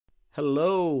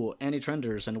Hello,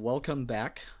 Annie-Trenders, and welcome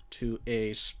back to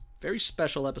a very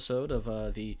special episode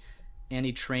of the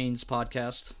Annie Trains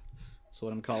podcast. That's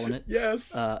what I'm calling it.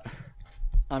 Yes.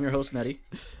 I'm your host, Mehdi,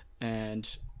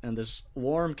 and in this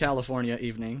warm California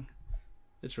evening,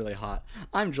 it's really hot,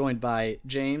 I'm joined by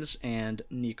James and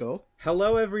Nico.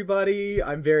 Hello, everybody.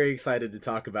 I'm very excited to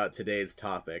talk about today's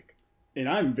topic. And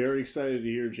I'm very excited to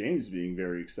hear James being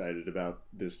very excited about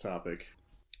this topic.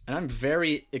 And I'm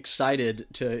very excited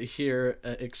to hear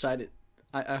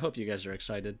I hope you guys are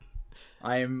excited.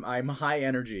 I'm high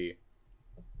energy.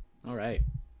 All right.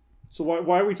 So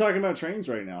why are we talking about trains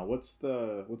right now? What's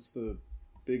the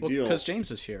big deal? Because James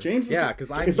is here.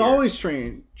 Because it's here. always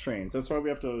trains. That's why we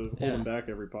have to hold him back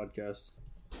every podcast.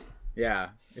 Yeah.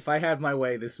 If I had my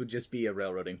way, this would just be a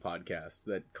railroading podcast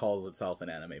that calls itself an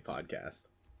anime podcast.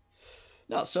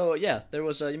 No, so yeah, there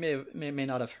was you may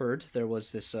not have heard, there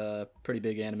was this pretty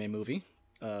big anime movie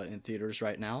in theaters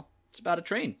right now. It's about a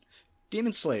train,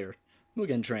 Demon Slayer,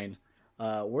 Mugen Train.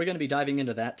 We're going to be diving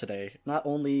into that today, not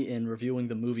only in reviewing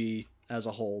the movie as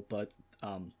a whole, but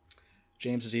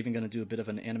James is even going to do a bit of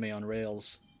an anime on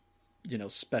rails,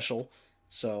 special.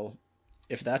 So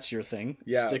if that's your thing,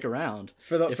 stick around.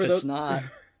 If it's not,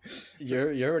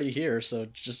 you're already here, so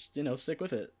just stick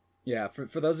with it. Yeah,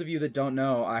 for those of you that don't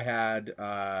know, I had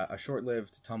a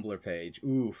short-lived Tumblr page,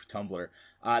 Tumblr,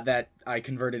 that I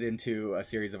converted into a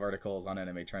series of articles on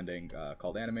anime trending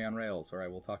called Anime on Rails, where I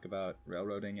will talk about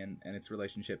railroading and its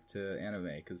relationship to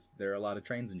anime, because there are a lot of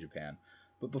trains in Japan.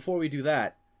 But before we do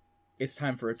that, it's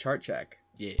time for a chart check.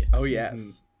 Yeah. Oh, yes.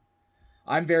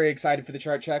 Mm-hmm. I'm very excited for the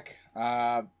chart check,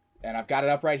 and I've got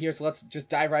it up right here, so let's just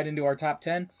dive right into our top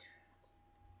 10.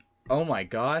 Oh my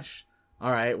gosh.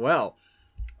 All right, well...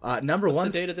 number one.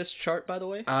 What's the date of this chart, by the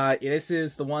way? This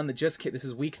is the one that just came. This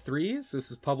is week 3, so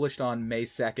this was published on May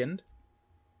 2nd.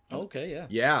 Okay, yeah.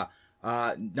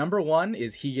 Yeah. Number 1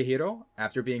 is Higehiro.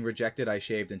 After being rejected, I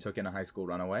shaved and took in a high school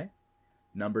runaway.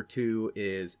 Number 2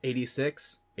 is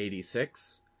 86.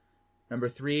 Number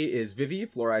 3 is Vivi,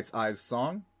 Fluoride's Eyes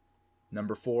song.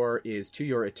 Number 4 is To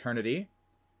Your Eternity.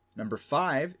 Number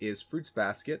 5 is Fruits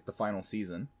Basket, the final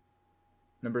season.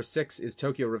 Number 6 is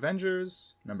Tokyo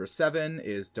Revengers. Number 7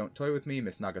 is Don't Toy With Me,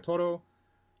 Miss Nagatoro.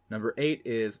 Number 8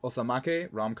 is Osamake,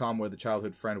 rom-com where the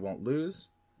childhood friend won't lose.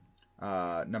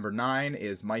 Number 9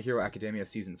 is My Hero Academia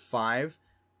Season 5.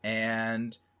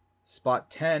 And spot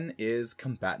 10 is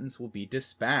Combatants Will Be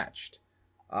Dispatched.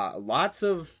 Lots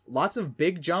of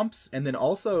big jumps, and then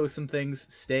also some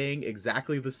things staying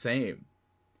exactly the same.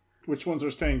 Which ones are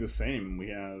staying the same? We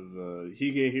have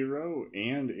Higehiro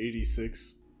and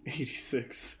 86.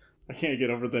 I can't get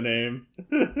over the name.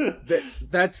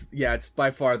 It's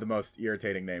by far the most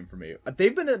irritating name for me.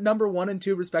 They've been at number 1 and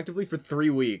 2 respectively for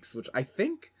 3 weeks, which I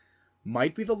think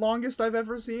might be the longest I've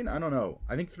ever seen. I don't know.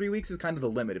 I think 3 weeks is kind of the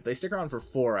limit. If they stick around for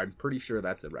 4, I'm pretty sure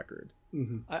that's a record.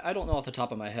 Mm-hmm. I don't know off the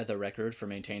top of my head the record for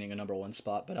maintaining a number 1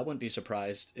 spot, but I wouldn't be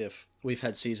surprised if we've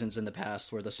had seasons in the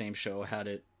past where the same show had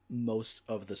it most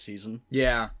of the season.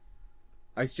 Yeah.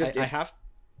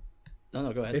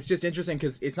 No, go ahead. It's just interesting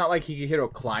because it's not like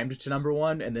Higehiro climbed to number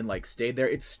 1 and then stayed there.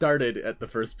 It started at the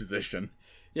first position.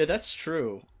 Yeah, that's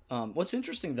true. What's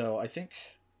interesting though, I think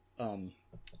one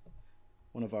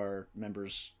of our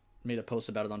members made a post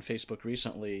about it on Facebook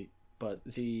recently, but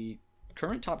the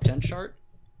current top 10 chart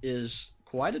is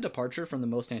quite a departure from the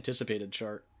most anticipated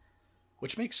chart,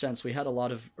 which makes sense. We had a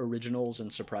lot of originals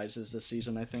and surprises this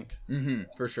season, I think. Mm-hmm,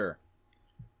 for sure.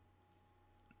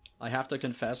 I have to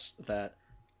confess that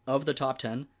of the top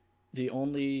 10, the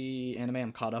only anime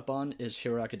I'm caught up on is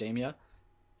Hero Academia,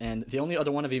 and the only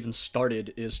other one I've even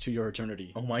started is To Your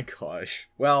Eternity. Oh my gosh.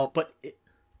 Well, but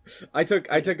I took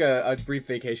a brief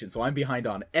vacation, so I'm behind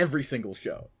on every single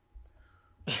show.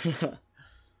 To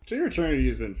Your Eternity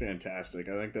has been fantastic.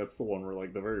 I think that's the one where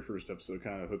the very first episode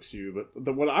kind of hooks you.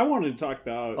 But what I wanted to talk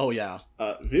about... Oh, yeah.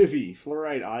 Vivi,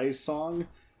 Fluoride Eyes song.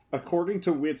 According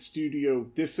to Wit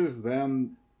Studio, this is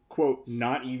them... quote,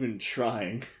 not even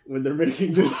trying when they're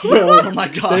making this show. Oh my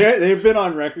god. They've been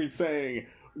on record saying,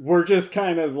 we're just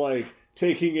kind of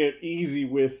taking it easy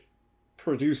with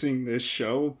producing this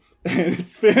show, and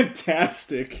it's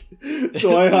fantastic.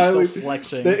 So I highly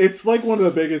flexing. It's one of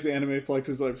the biggest anime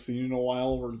flexes I've seen in a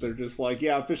while, where they're just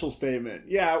yeah, official statement.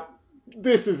 Yeah,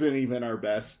 this isn't even our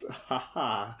best.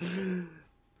 Haha.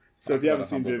 So if you haven't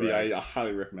seen Vivi, I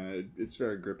highly recommend it. It's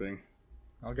very gripping.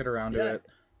 I'll get around to it.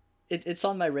 It's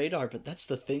on my radar, but that's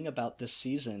the thing about this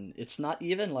season. It's not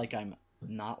even I'm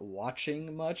not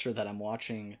watching much or that I'm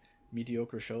watching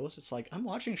mediocre shows. It's I'm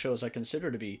watching shows I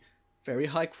consider to be very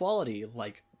high quality,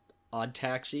 like Odd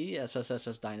Taxi,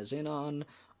 SSSS Dynazenon,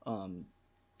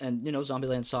 and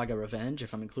Zombieland Saga Revenge,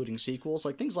 if I'm including sequels,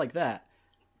 like things like that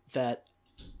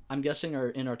I'm guessing are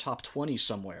in our top 20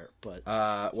 somewhere. But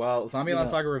well, Zombieland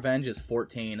Saga Revenge is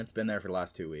 14. It's been there for the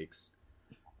last 2 weeks.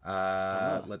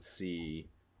 Let's see.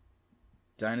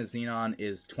 Dynazenon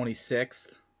is 26th.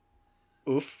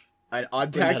 Oof. And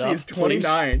Odd Taxi is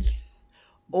 29th.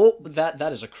 Oh,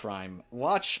 that is a crime.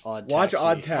 Watch Odd Taxi. Watch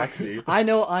Odd Taxi. I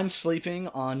know I'm sleeping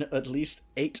on at least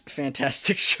 8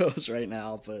 fantastic shows right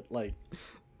now, but, like,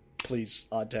 please,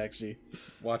 Odd Taxi.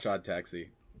 Watch Odd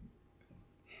Taxi.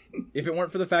 If it weren't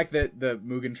for the fact that the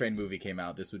Mugen Train movie came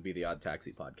out, this would be the Odd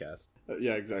Taxi podcast.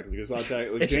 Yeah, exactly. Because Odd Taxi,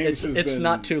 like, James has it's been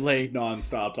not too late.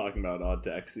 Non-stop talking about Odd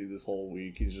Taxi this whole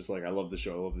week. He's just like, I love the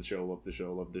show, I love the show, I love the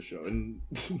show, I love the show. And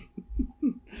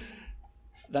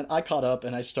then I caught up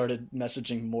and I started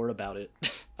messaging more about it.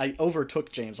 I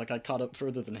overtook James, like I caught up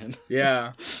further than him.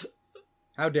 Yeah.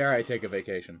 How dare I take a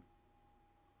vacation?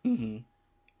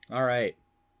 Mm-hmm. All right.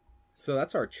 So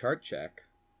that's our chart check.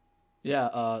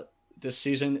 Yeah, this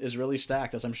season is really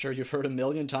stacked, as I'm sure you've heard a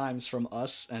million times from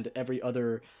us and every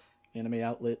other anime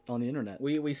outlet on the internet.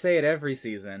 We say it every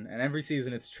season, and every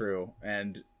season it's true.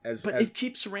 And it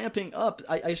keeps ramping up.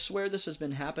 I swear this has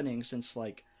been happening since,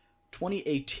 like,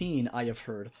 2018, I have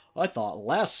heard. I thought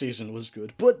last season was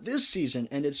good, but this season,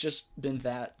 and it's just been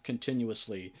that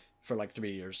continuously for like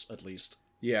 3 years at least.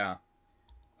 Yeah.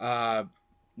 Jeez.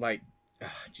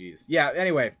 Yeah,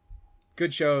 anyway,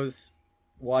 good shows.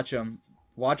 Watch them.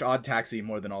 Watch Odd Taxi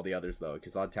more than all the others, though,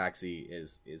 because Odd Taxi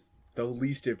is the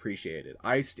least appreciated.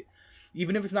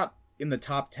 Even if it's not in the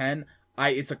top 10,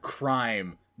 it's a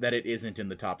crime that it isn't in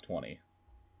the top 20.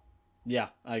 Yeah,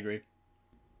 I agree.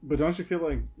 But don't you feel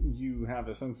like you have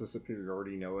a sense of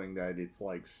superiority knowing that it's,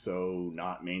 like, so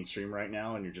not mainstream right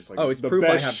now, and you're just like, oh, it's the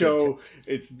best show.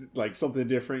 It's like something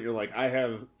different. You're like, I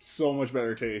have so much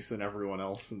better taste than everyone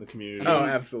else in the community. Oh,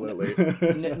 absolutely.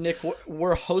 Nick,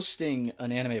 we're hosting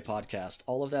an anime podcast.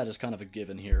 All of that is kind of a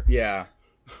given here. Yeah.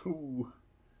 Ooh.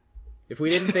 If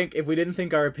we didn't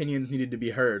think our opinions needed to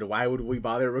be heard, why would we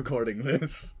bother recording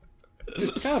this?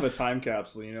 It's kind of a time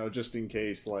capsule, just in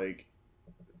case, like,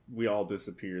 we all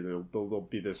disappear. There'll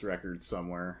be this record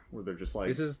somewhere where they're just like,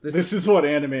 this is what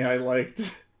anime I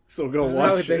liked, so go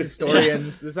watch it.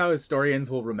 This is how historians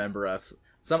will remember us.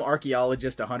 Some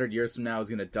archaeologist 100 years from now is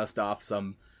going to dust off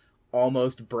some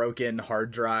almost broken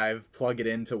hard drive, plug it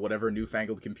into whatever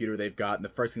newfangled computer they've got, and the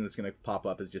first thing that's going to pop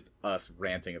up is just us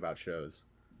ranting about shows.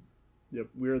 Yep,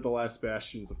 we're the last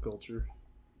bastions of culture.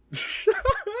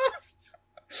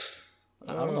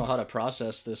 I don't know how to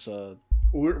process this.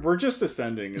 We're just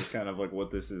ascending is kind of like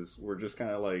what this is. We're just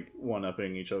kind of like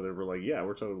one-upping each other. We're like, yeah,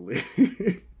 we're totally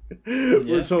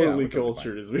we're totally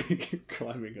cultured as we keep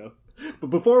climbing up. But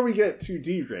before we get too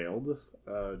derailed,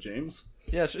 James.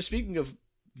 Yeah, so speaking of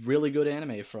really good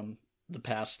anime from the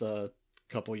past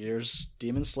couple years,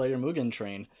 Demon Slayer Mugen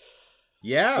Train.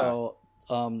 Yeah. So,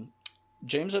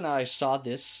 James and I saw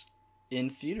this in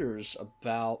theaters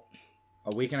about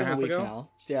a week and a half ago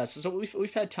now. Yeah, so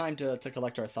we've had time to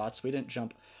collect our thoughts. We didn't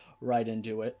jump right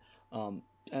into it. And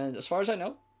as far as I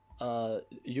know,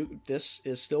 this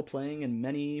is still playing in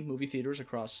many movie theaters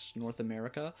across North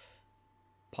America,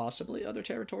 possibly other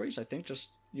territories. I think just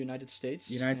United States.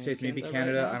 Maybe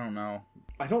Canada. Right, I don't know.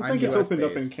 I don't think it's opened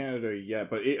up in Canada yet,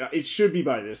 but it should be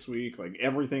by this week. Like,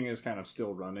 everything is kind of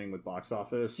still running with box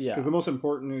office. Yeah. Because the most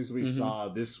important news we saw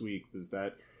this week was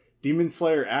that Demon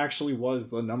Slayer actually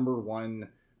was the #1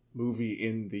 movie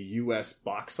in the U.S.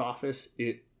 box office.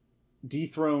 It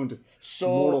dethroned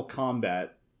Mortal Kombat.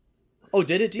 Oh,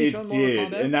 did it dethrone Mortal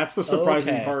Kombat? And that's the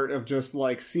surprising part of just,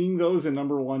 like, seeing those in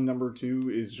 #1,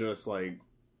 #2 is just, like,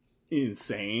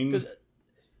 insane.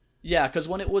 Because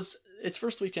when it was its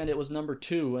first weekend, it was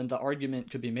 #2, and the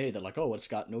argument could be made that, like, oh, it's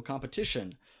got no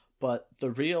competition. But the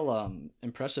real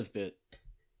impressive bit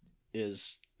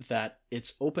is that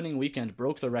its opening weekend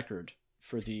broke the record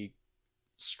for the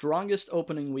strongest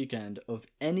opening weekend of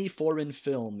any foreign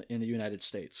film in the United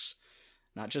States.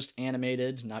 Not just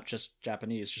animated, not just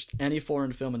Japanese, just any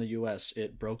foreign film in the US,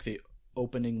 it broke the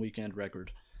opening weekend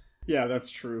record. Yeah, that's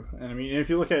true. And I mean, if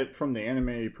you look at it from the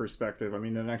anime perspective, I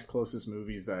mean, the next closest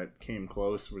movies that came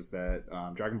close was that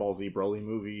Dragon Ball Z Broly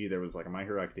movie. There was like a My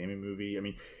Hero Academia movie. I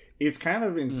mean, it's kind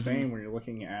of insane when you're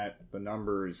looking at the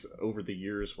numbers over the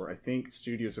years, where I think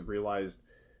studios have realized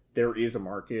there is a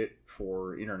market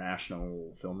for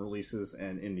international film releases.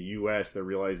 And in the US, they're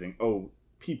realizing, oh,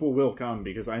 people will come,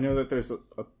 because I know that there's a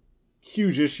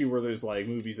huge issue where there's like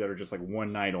movies that are just like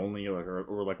one night only, like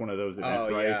or like one of those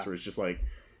event rights where it's just like,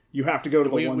 you have to go to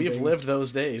the one We've lived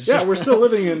those days. Yeah, we're still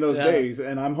living in those days.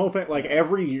 And I'm hoping, like,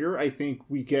 every year, I think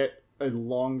we get a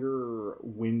longer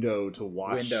window to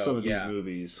watch some of these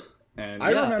movies. And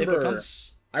I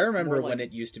remember more when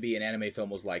it used to be an anime film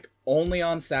was like only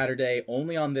on Saturday,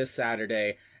 only on this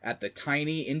Saturday at the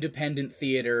tiny independent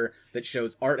theater that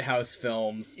shows art house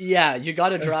films. Yeah, you got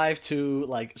to drive to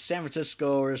like San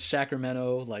Francisco or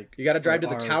Sacramento. Like you got to drive to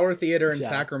the Tower Theater in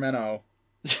Sacramento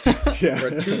for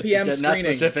a 2 p.m. screening. Not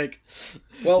specific.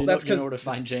 Well, that's because you know where to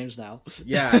find James now.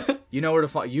 Yeah, you know where to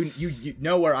find you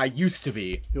know where I used to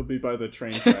be. You'll be by the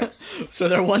train tracks. So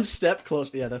they're one step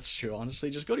closer. Yeah, that's true.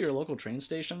 Honestly, just go to your local train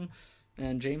station,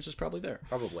 and James is probably there.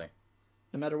 Probably,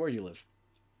 no matter where you live.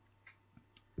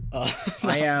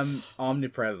 I am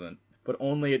omnipresent, but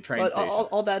only at train stations.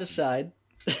 All that aside,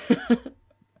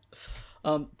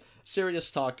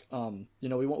 serious talk.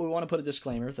 We want to put a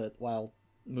disclaimer that while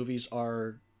movies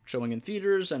are showing in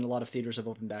theaters and a lot of theaters have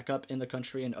opened back up in the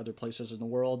country and other places in the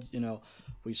world,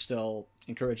 we still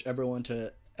encourage everyone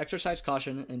to exercise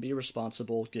caution and be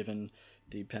responsible given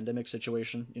the pandemic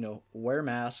situation. Wear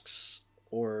masks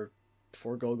or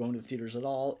forego going to the theaters at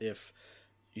all if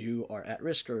you are at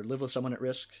risk or live with someone at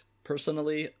risk.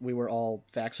 Personally, we were all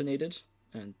vaccinated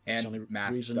and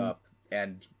masked up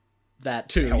and that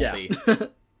too. Healthy. Yeah.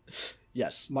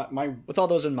 Yes. My with all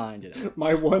those in mind,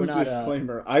 my one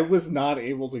disclaimer: I was not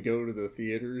able to go to the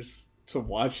theaters to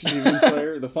watch Demon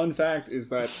Slayer. The fun fact is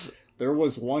that there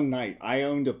was one night I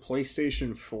owned a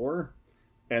PlayStation 4.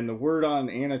 And the word on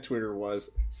Anna Twitter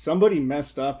was somebody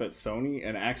messed up at Sony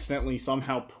and accidentally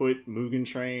somehow put Mugen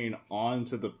Train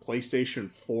onto the PlayStation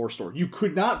 4 store. You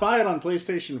could not buy it on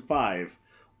PlayStation 5.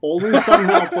 Only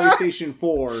somehow PlayStation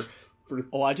 4.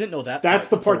 I didn't know that. That's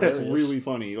the part that's really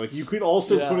funny. Like you could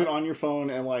also put it on your phone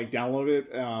and like download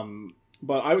it.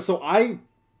 But I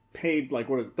paid like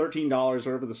 $13,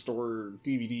 whatever the store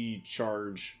DVD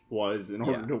charge was in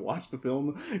order to watch the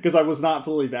film because I was not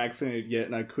fully vaccinated yet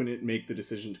and I couldn't make the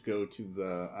decision to go to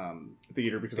the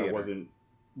theater because I wasn't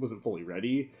fully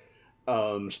ready.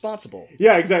 Responsible.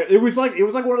 Yeah, exactly. It was like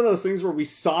one of those things where we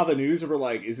saw the news and we're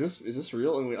like, is this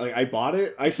real? And I bought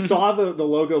it. I saw the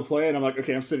logo play and I'm like,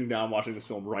 okay, I'm sitting down watching this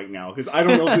film right now because I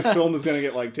don't know if this film is gonna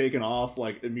get like taken off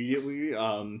like immediately.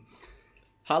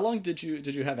 How long did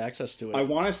you have access to it? I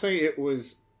want to say it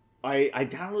was... I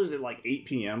downloaded it like 8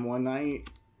 p.m. one night,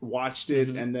 watched it,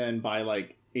 and then by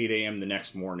like 8 a.m. the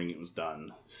next morning it was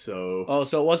done. So... Oh,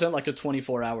 so it wasn't like a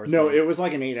 24-hour thing. No, it was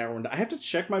like an 8-hour one. I have to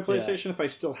check my PlayStation if I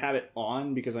still have it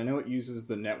on, because I know it uses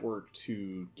the network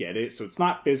to get it, so it's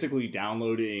not physically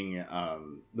downloading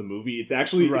the movie. It's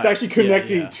actually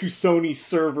connecting to Sony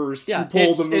servers to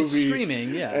pull the movie. It's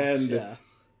streaming, And...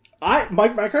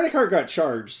 My credit card got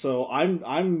charged, so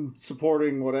I'm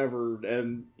supporting whatever,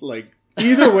 and like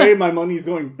either way, my money's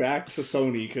going back to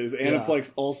Sony because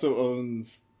Aniplex also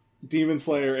owns Demon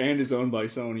Slayer and is owned by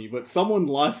Sony. But someone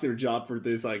lost their job for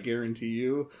this, I guarantee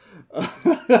you.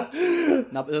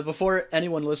 Now, before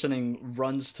anyone listening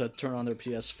runs to turn on their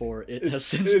PS4, it has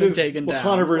since been taken down.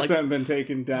 100% been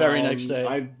taken down. Very next day.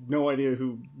 I have no idea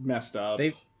who messed up.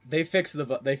 They fixed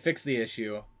the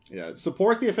issue. Yeah,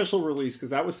 support the official release because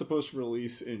that was supposed to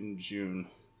release in June.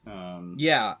 And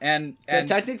so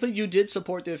technically you did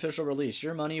support the official release.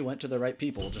 Your money went to the right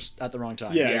people, just at the wrong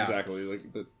time. Yeah. Exactly. Like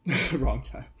the wrong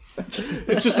time.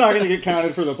 It's just not going to get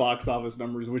counted for the box office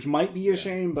numbers, which might be a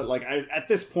shame. But like at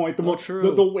this point,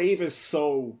 the wave is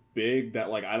so big that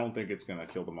like I don't think it's going to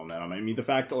kill the momentum. I mean, the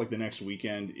fact that like the next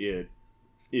weekend it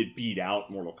beat out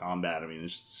Mortal Kombat. I mean,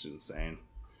 it's just insane.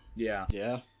 Yeah.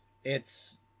 Yeah.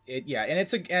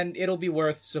 And it'll be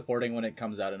worth supporting when it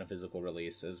comes out in a physical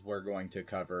release, as we're going to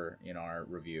cover in our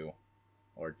review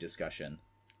or discussion.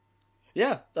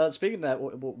 Yeah. Speaking of that,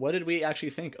 what did we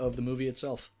actually think of the movie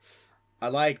itself? I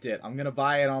liked it. I'm gonna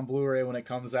buy it on Blu-ray when it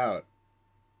comes out.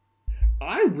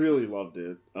 I really loved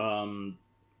it.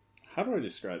 How do I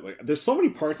describe it? Like, there's so many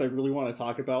parts I really want to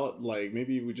talk about. Like,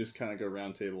 maybe we just kind of go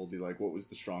round table, be like, what was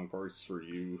the strong parts for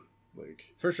you?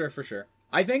 Like, for sure.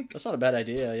 I think that's not a bad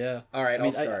idea. Yeah. All right,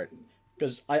 I'll start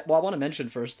because I want to mention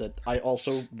first that I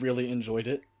also really enjoyed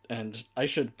it, and I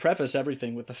should preface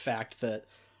everything with the fact that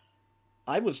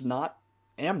I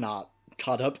am not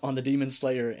caught up on the Demon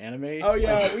Slayer anime. Oh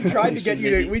yeah, we tried to get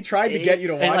you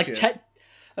to watch it.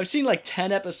 I've seen like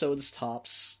 10 episodes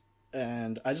tops,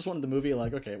 and I just wanted the movie.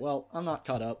 Like, okay, well, I'm not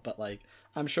caught up, but like,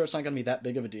 I'm sure it's not gonna be that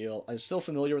big of a deal. I'm still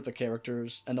familiar with the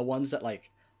characters, and the ones that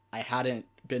like I hadn't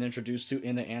been introduced to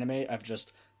in the anime, I've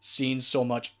just seen so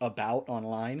much about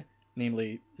online,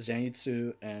 namely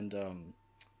Zenitsu and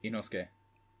Inosuke,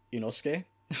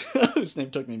 whose name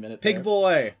took me a minute. Pig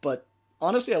Boy. But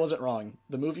honestly, I wasn't wrong.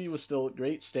 The movie was still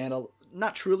great,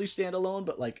 not truly standalone,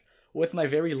 but like with my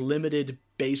very limited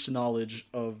base knowledge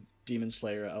of Demon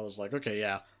Slayer, I was like, okay,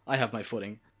 yeah, I have my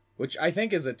footing. Which I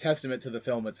think is a testament to the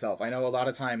film itself. I know a lot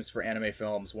of times for anime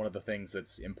films, one of the things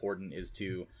that's important is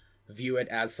to view it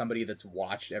as somebody that's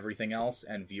watched everything else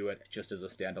and view it just as a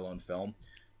standalone film.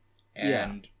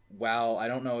 And while I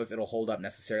don't know if it'll hold up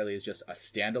necessarily as just a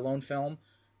standalone film,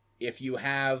 if you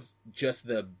have just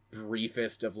the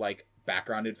briefest of like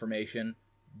background information,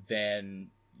 then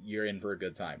you're in for a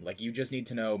good time. Like, you just need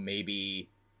to know maybe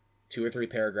 2 or 3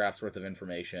 paragraphs worth of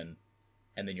information,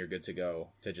 and then you're good to go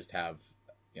to just have,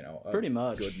 you know, a pretty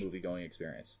much good movie going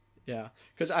experience. Yeah,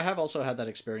 because I have also had that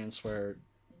experience where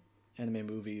anime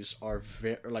movies are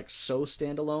like so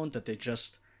standalone that they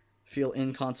just feel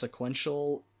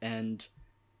inconsequential and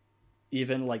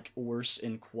even like worse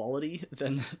in quality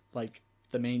than like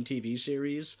the main TV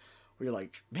series, where you're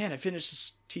like, man, I finished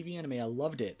this TV anime, I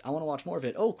loved it, I want to watch more of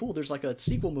it. Oh cool, there's like a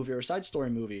sequel movie or a side story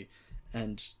movie.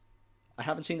 And I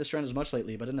haven't seen this trend as much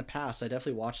lately, but in the past I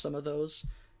definitely watched some of those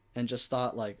and just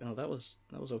thought like, oh, that was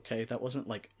okay, that wasn't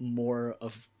like more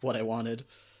of what I wanted.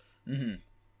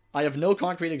 I have no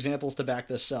concrete examples to back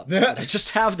this up, but I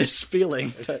just have this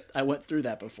feeling that I went through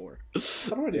that before.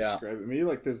 How do I describe it? Maybe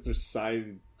like there's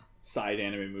side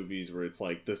anime movies where it's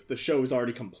like the show is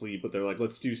already complete, but they're like,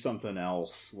 let's do something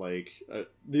else. Like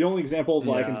the only examples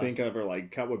I can think of are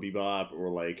like Cowboy Bebop or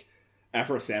like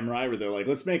Afro Samurai, where they're like,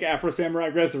 let's make Afro Samurai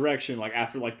Resurrection, like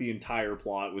after like the entire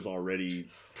plot was already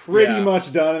pretty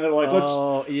much done, and they're like,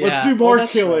 let's do more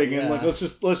killing, and like let's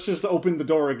just open the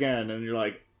door again, and you're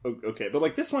like, okay. But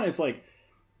like this one, it's like,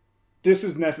 this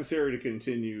is necessary to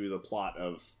continue the plot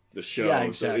of the show. Yeah,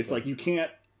 exactly. So it's like, you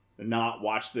can't not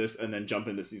watch this and then jump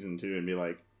into season 2 and be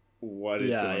like, what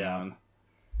is going on?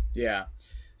 Yeah.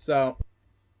 So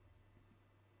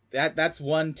that's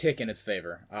one tick in its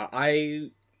favor. I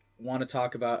want to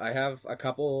talk about, I have a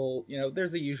couple, you know,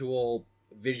 there's the usual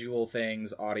visual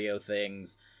things, audio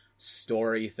things,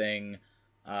 story thing.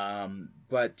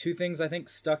 But 2 things I think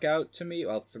stuck out to me.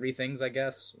 Well, 3 things, I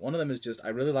guess. One of them is just, I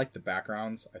really like the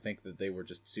backgrounds. I think that they were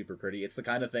just super pretty. It's the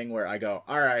kind of thing where I go,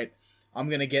 all right, I'm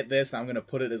going to get this, and I'm going to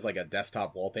put it as like a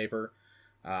desktop wallpaper,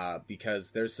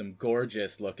 because there's some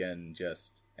gorgeous looking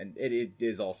and it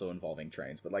is also involving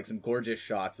trains, but like some gorgeous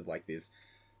shots of like these,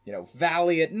 you know,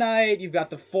 valley at night. You've got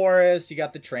the forest, you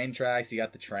got the train tracks, you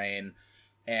got the train,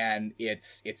 and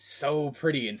it's so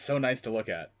pretty and so nice to look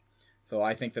at. So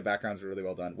I think the backgrounds are really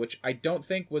well done, which I don't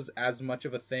think was as much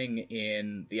of a thing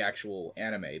in the actual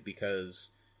anime,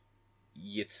 because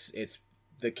it's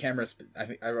the camera,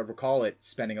 I recall it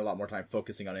spending a lot more time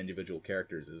focusing on individual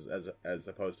characters as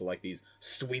opposed to like these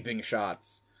sweeping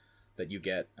shots that you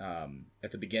get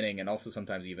at the beginning, and also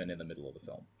sometimes even in the middle of the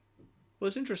film. Well,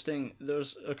 it's interesting.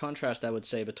 There's a contrast, I would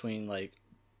say, between like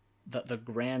the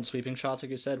grand sweeping shots, like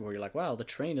you said, where you're like, wow, the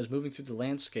train is moving through the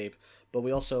landscape, but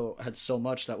we also had so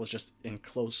much that was just in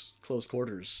close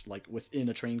quarters, like within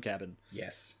a train cabin.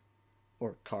 Yes.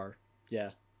 Or car.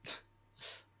 Yeah.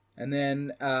 And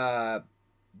then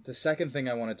the second thing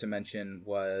I wanted to mention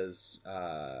was,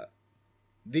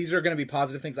 these are going to be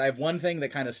positive things. I have one thing that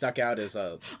kind of stuck out as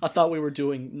a... I thought we were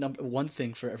doing one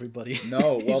thing for everybody. No,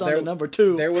 well, he's on to number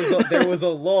 2. There was a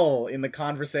lull in the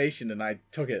conversation, and I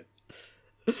took it.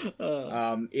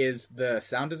 Is the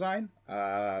sound design.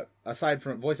 Aside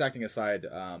from voice acting aside,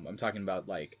 I'm talking about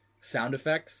like sound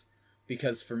effects,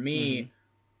 because for me,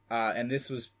 and this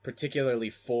was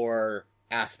particularly for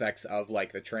aspects of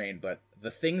like the train, but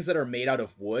the things that are made out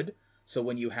of wood, so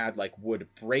when you had like wood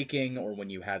breaking, or when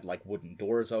you had like wooden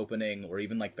doors opening, or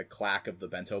even like the clack of the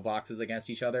bento boxes against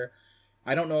each other,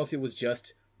 I don't know if it was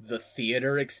just the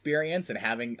theater experience and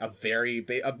having a very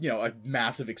a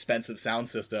massive expensive sound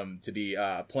system to be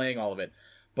playing all of it,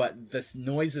 but the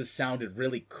noises sounded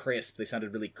really crisp, they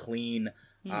sounded really clean.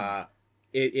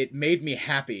 It made me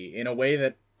happy in a way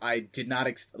that I did not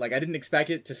I didn't expect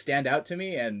it to stand out to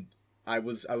me, and I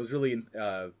was really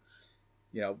I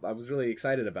was really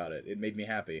excited about it. It made me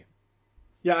happy.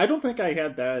 Yeah, I don't think I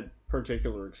had that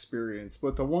particular experience,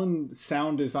 but the one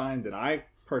sound design that I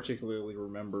particularly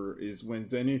remember is when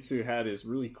Zenitsu had his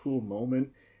really cool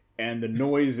moment, and the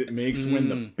noise it makes when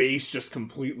the bass just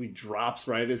completely drops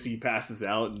right as he passes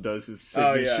out and does his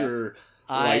signature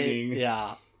lightning.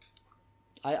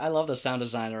 I love the sound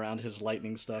design around his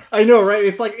lightning stuff. I know, right?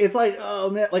 It's like, oh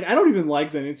man, like I don't even like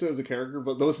Zenitsu as a character,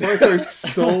 but those parts are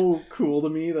so cool to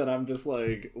me that I'm just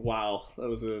like, wow, that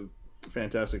was a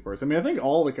fantastic part. I mean, I think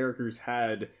all the characters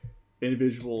had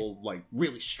individual, like,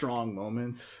 really strong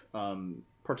moments.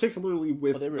 Particularly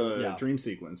with the dream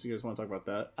sequence. You guys want to talk about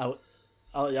that?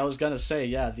 I was gonna say,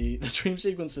 the dream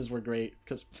sequences were great,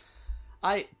 because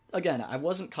I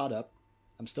wasn't caught up.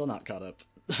 I'm still not caught up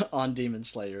on Demon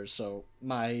Slayer, so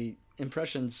my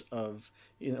impressions of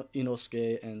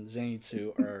Inosuke and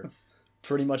Zenitsu are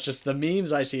pretty much just the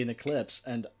memes I see in the clips,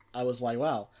 and I was like,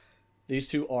 wow, these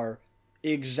two are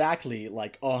exactly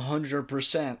like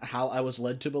 100% how I was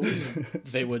led to believe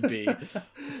they would be.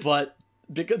 But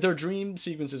because their dream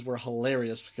sequences were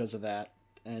hilarious because of that.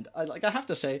 And I have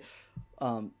to say,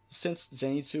 since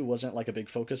Zenitsu wasn't like a big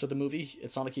focus of the movie,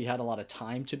 it's not like he had a lot of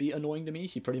time to be annoying to me.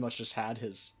 He pretty much just had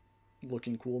his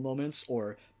looking cool moments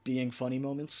or being funny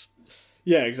moments.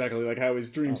 Yeah, exactly. Like how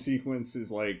his dream sequence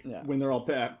is like when they're all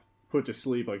put to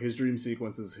sleep. Like his dream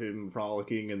sequence is him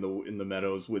frolicking in the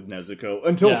meadows with Nezuko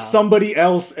until somebody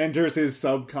else enters his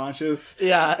subconscious.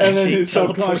 Yeah, and then his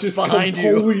subconscious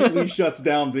completely shuts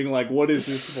down, being like, "What is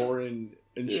this foreign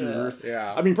intruder?"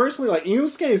 Yeah. I mean, personally, like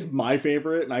Inosuke is my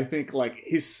favorite, and I think like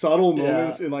his subtle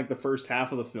moments in like the first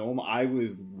half of the film, I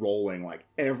was rolling like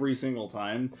every single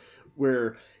time.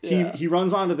 Where he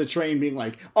runs onto the train being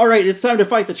like, all right, it's time to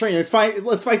fight the train. Let's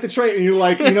fight the train. And you're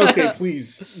like, Inosuke,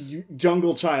 please, you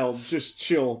jungle child, just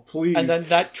chill, please. And then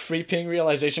that creeping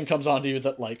realization comes onto you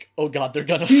that like, oh god, they're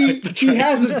gonna fight the train. He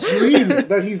has a dream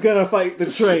that he's gonna fight the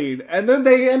train. And then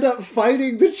they end up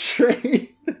fighting the train.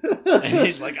 And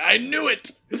he's like, I knew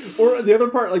it! Or the other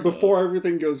part, like before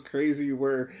everything goes crazy,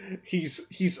 where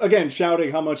he's again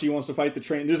shouting how much he wants to fight the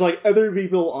train. There's like other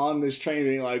people on this train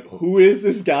being like, who is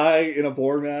this guy in a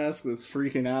boar mask that's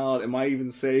freaking out? Am I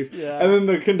even safe? Yeah. And then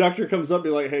the conductor comes up and be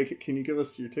like, hey, can you give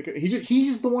us your ticket?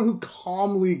 He's the one who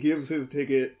calmly gives his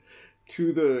ticket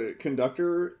to the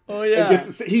conductor. Oh yeah.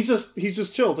 He's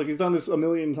just chill. It's like he's done this a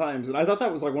million times. And I thought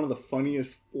that was like one of the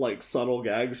funniest like subtle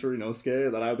gags for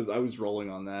Inosuke that I was rolling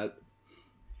on that.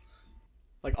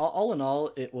 Like, all in all,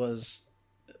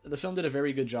 the film did a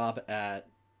very good job at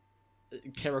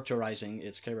characterizing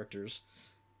its characters.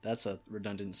 That's a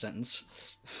redundant sentence.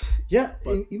 Yeah,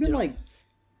 but, even like,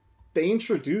 they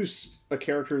introduced a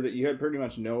character that you had pretty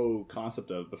much no concept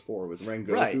of before with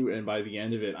Rengoku, right. And by the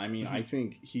end of it, I mean, I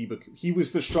think he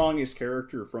was the strongest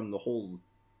character from the whole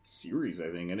series,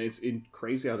 I think, and it's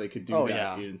crazy how they could do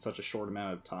that in such a short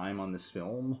amount of time on this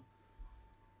film.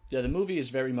 Yeah, the movie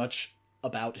is very much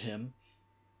about him.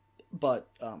 But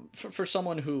for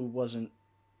someone who wasn't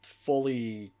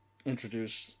fully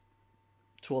introduced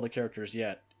to all the characters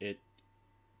yet, it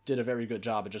did a very good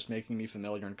job of just making me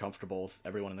familiar and comfortable with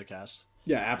everyone in the cast.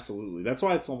 Yeah, absolutely. That's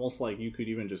why it's almost like you could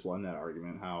even just lend that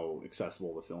argument how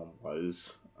accessible the film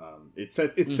was. It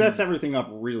sets everything up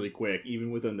really quick, even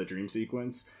within the dream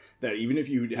sequence, that even if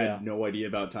you had no idea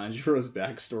about Tanjiro's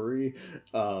backstory,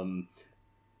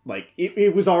 like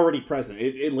it was already present.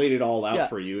 It laid it all out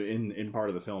for you in part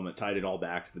of the film. It tied it all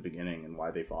back to the beginning and why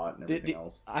they fought and everything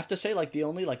else. I have to say, like, the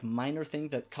only like minor thing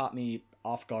that caught me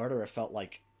off guard, or I felt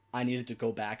like I needed to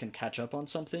go back and catch up on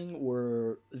something,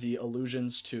 were the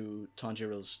allusions to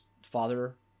Tanjiro's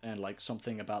father and like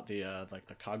something about the like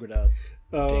the Kagura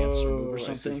dance or move or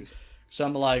something. So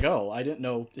I'm like, oh, I didn't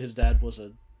know his dad was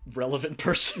a relevant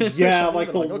person. Yeah,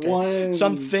 like the one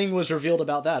something was revealed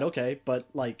about that. Okay, but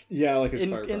like like his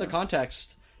in the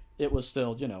context, it was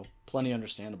still plenty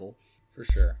understandable. For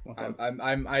sure.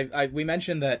 We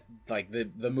mentioned that like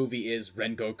the movie is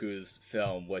Rengoku's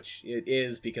film, which it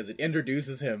is because it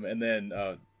introduces him and then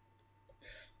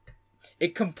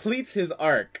it completes his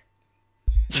arc.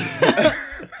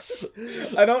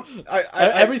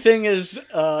 Everything is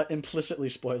implicitly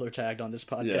spoiler tagged on this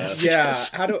podcast. Yeah.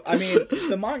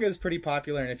 The manga is pretty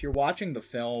popular, and if you're watching the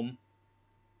film,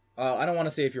 I don't want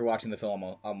to say if you're watching the film,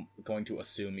 I'm going to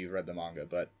assume you've read the manga,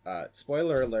 but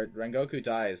spoiler alert, Rengoku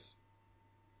dies.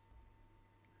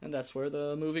 And that's where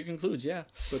the movie concludes, yeah.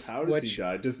 But how does he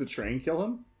die? Does the train kill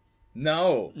him?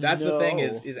 No. That's the thing,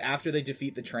 is after they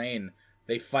defeat the train,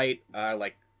 they fight,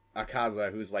 like,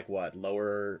 Akaza, who's like what,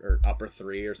 lower or upper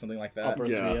 3 or something like that. Upper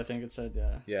 3, I think it said,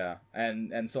 yeah. Yeah,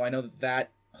 and so I know that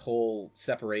whole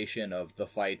separation of the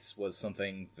fights was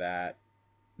something that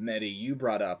Mehdi, you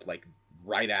brought up like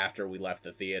right after we left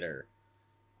the theater.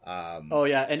 Oh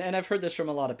yeah, and I've heard this from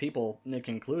a lot of people, Nick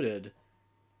included,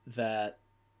 that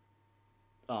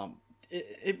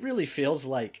it really feels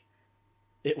like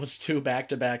it was 2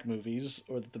 back-to-back movies,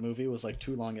 or that the movie was like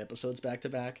 2 long episodes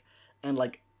back-to-back, and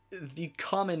like the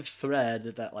common thread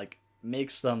that like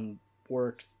makes them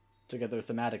work together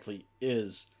thematically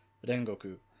is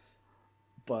Rengoku.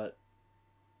 But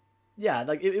yeah,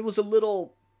 like it was a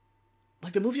little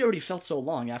like the movie already felt so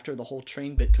long after the whole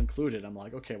train bit concluded. I'm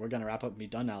like, okay, we're gonna wrap up and be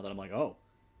done now. That I'm like, oh,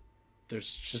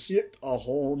 there's just a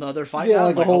whole nother fight. Yeah, now.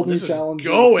 like a whole new challenge.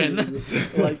 Going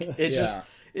like it just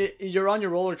you're on your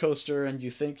roller coaster and you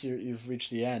think you've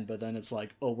reached the end, but then it's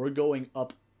like, oh, we're going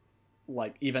up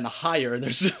like even higher.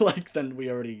 There's like then we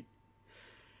already,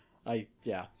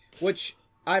 which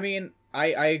I mean,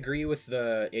 I agree with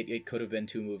it could have been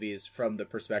 2 movies from the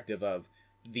perspective of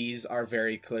these are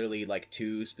very clearly like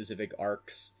 2 specific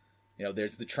arcs. You know,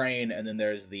 there's the train and then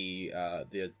there's the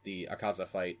Akaza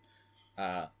fight.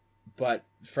 But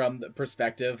from the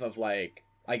perspective of like,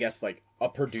 I guess like a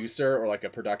producer or like a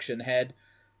production head,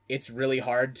 it's really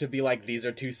hard to be like, these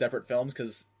are 2 separate films,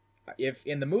 because if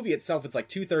in the movie itself it's like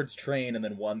 2/3 train and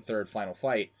then 1/3 final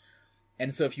fight.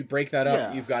 And so if you break that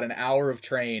up, you've got an hour of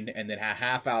train and then a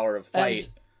half hour of fight.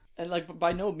 And like,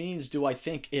 by no means do I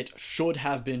think it should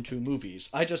have been 2 movies.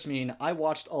 I just mean, I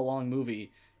watched a long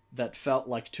movie that felt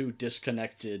like 2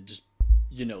 disconnected,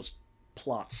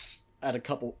 plots at a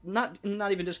couple, not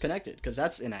even disconnected, because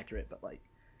that's inaccurate, but like,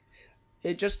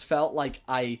 it just felt like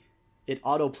it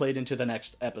auto-played into the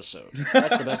next episode.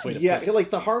 That's the best way to put it. Yeah, like,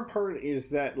 the hard part is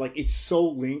that, like, it's so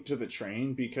linked to the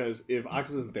train, because if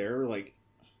Akaza's there, like,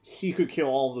 he could kill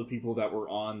all of the people that were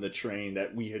on the train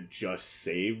that we had just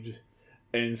saved.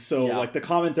 And so, like, the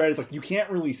common thread is, like, you can't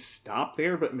really stop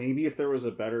there, but maybe if there was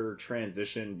a better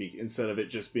transition, instead of it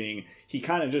just being, he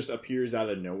kind of just appears out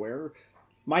of nowhere.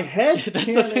 My head That's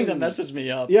the thing that messes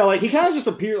me up. Yeah, like, he kind of just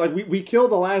appeared, like, we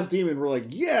killed the last demon, we're like,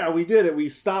 yeah, we did it, we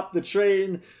stopped the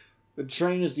train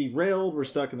is derailed, we're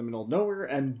stuck in the middle of nowhere,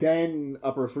 and then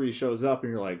Upper 3 shows up,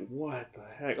 and you're like, what the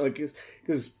heck? Like,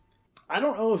 because I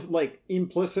don't know if, like,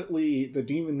 implicitly the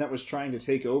demon that was trying to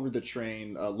take over the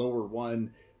train, Lower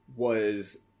 1,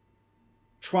 was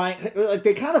trying, like,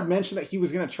 they kind of mentioned that he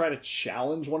was going to try to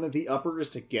challenge one of the uppers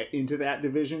to get into that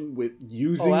division with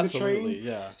using the train.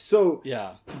 Yeah. So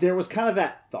there was kind of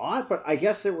that thought, but I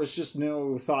guess there was just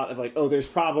no thought of like, oh, there's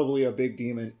probably a big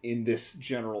demon in this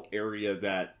general area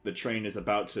that the train is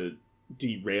about to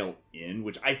derail in,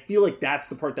 which I feel like that's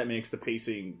the part that makes the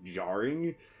pacing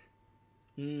jarring.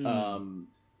 Yeah,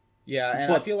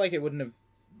 and I feel like it wouldn't have,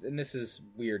 and this is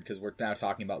weird because we're now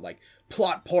talking about like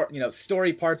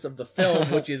story parts of the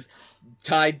film, which is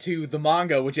tied to the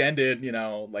manga, which ended,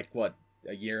 like what,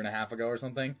 a year and a half ago or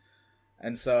something.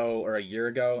 And so, or a year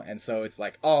ago. And so it's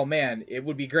like, oh man, it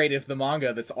would be great if the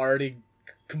manga that's already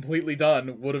completely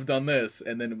done would have done this,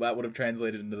 and then that would have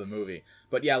translated into the movie.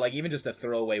 But yeah, like even just a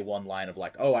throwaway one line of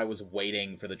like, oh, I was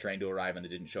waiting for the train to arrive and it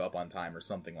didn't show up on time or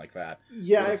something like that.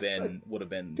 Yeah, would have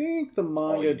been. I think the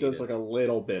manga does like a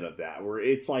little bit of that, where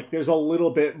it's like there's a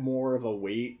little bit more of a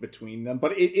wait between them,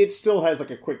 but it still has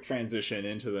like a quick transition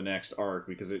into the next arc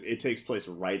because it takes place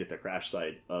right at the crash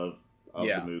site of the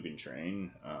Mugen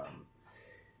train,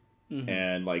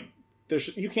 and like.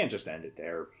 You can't just end it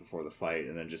there before the fight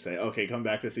and then just say, okay, come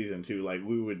back to season 2. Like,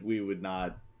 we would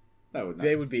not. That would not.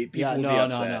 They would be. People would be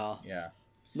upset. No. Yeah.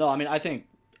 No, I mean, I think,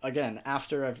 again,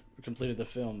 after I've completed the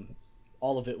film,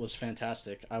 all of it was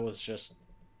fantastic. I was just.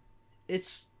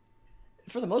 It's.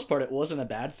 For the most part, it wasn't a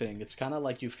bad thing. It's kind of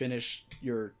like you finish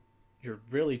your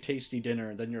really tasty dinner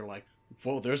and then you're like,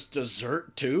 whoa, there's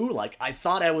dessert too? Like, I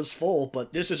thought I was full,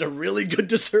 but this is a really good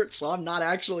dessert, so I'm not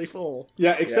actually full.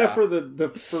 Yeah, except for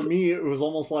for me, it was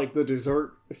almost like the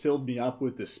dessert filled me up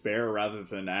with despair rather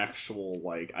than actual,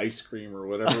 like, ice cream or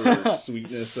whatever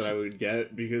sweetness that I would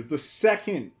get, because the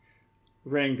second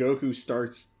Rengoku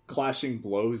starts clashing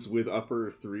blows with Upper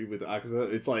 3 with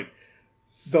Akaza, it's like,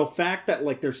 the fact that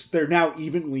like they're now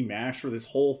evenly matched for this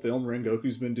whole film,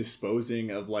 Rengoku's been disposing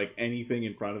of like anything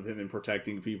in front of him and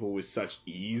protecting people with such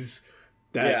ease.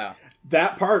 That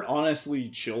part honestly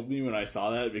chilled me when I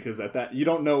saw that, because that you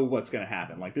don't know what's gonna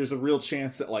happen. Like there's a real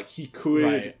chance that like he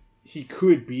could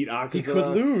beat Akaza. He could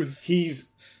lose.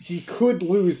 He could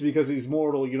lose because he's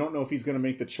mortal. You don't know if he's gonna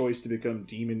make the choice to become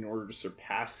demon in order to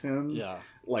surpass him. Yeah.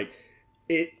 Like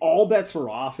all bets were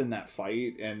off in that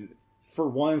fight, and for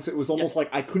once, it was almost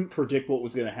like I couldn't predict what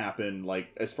was going to happen, like,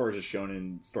 as far as a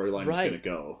shonen storyline was going to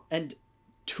go. And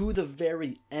to the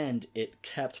very end, it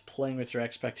kept playing with your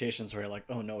expectations where you're like,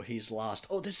 oh no, he's lost.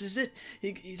 Oh, this is it.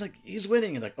 He's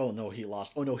winning. And like, oh no, he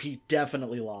lost. Oh no, he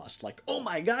definitely lost. Like, oh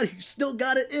my god, he still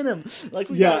got it in him. Like,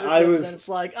 and then it's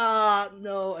like,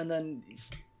 no. And then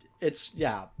it's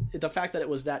the fact that it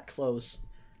was that close,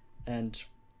 and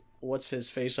what's his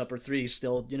face, Upper 3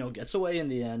 still, gets away in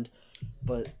the end.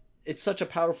 But it's such a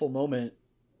powerful moment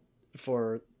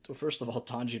for, first of all,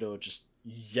 Tanjiro just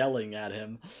yelling at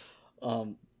him,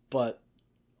 but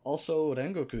also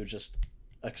Rengoku just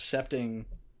accepting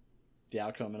the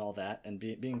outcome and all that, and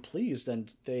being pleased.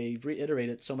 And they reiterate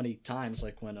it so many times,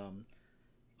 like when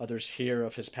others hear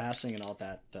of his passing and all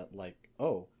that like,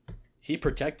 oh, he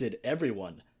protected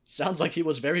everyone. Sounds like he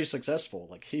was very successful.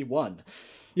 Like, he won.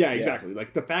 Yeah, exactly.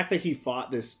 Like, the fact that he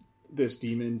fought this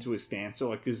demon to a standstill,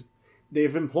 like, because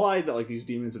they've implied that like these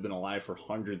demons have been alive for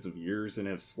hundreds of years and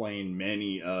have slain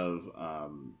many of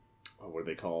what are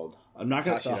they called? I'm not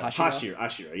gonna Hashira.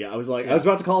 Hashira. Yeah, I was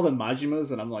about to call them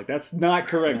Majimas, and I'm like, that's not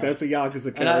correct. Yeah. That's a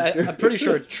Yakuza character. And I'm pretty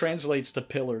sure it translates to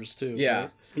pillars too. Yeah.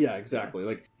 Right? Yeah, exactly.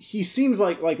 Like he seems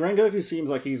like Rengoku seems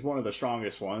like he's one of the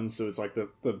strongest ones. So it's like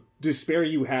the despair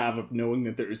you have of knowing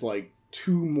that there's like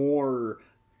 2 more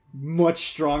much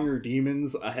stronger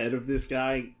demons ahead of this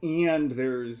guy, and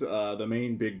there's the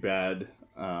main big bad,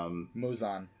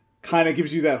 Muzan. Kind of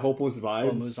gives you that hopeless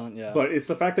vibe. Oh, Muzan, yeah. But it's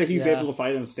the fact that he's able to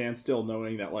fight him stand still,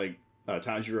 knowing that like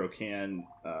Tanjiro can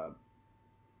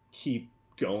keep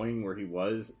going where he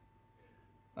was.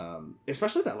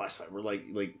 Especially that last fight where like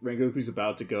Rengoku's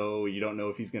about to go, you don't know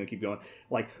if he's going to keep going.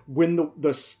 Like when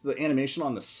the animation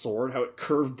on the sword, how it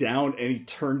curved down and he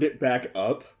turned it back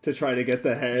up to try to get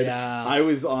the head. Yeah. I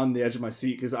was on the edge of my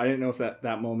seat because I didn't know if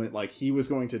that moment like he was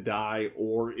going to die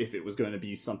or if it was going to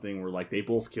be something where like they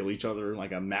both kill each other in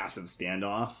like a massive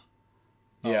standoff.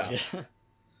 Yeah.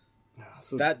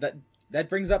 So that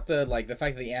brings up the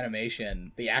fact that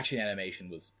the action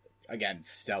animation was again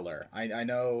stellar. I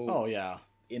know. Oh yeah.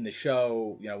 In the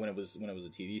show, when it was a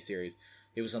TV series,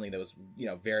 it was something that was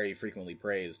very frequently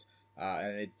praised,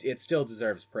 and it still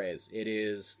deserves praise.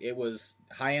 It was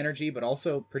high energy, but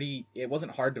also it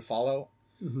wasn't hard to follow.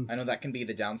 Mm-hmm. I know that can be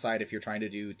the downside if you're trying to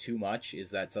do too much, is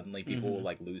that suddenly people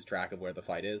like lose track of where the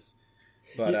fight is.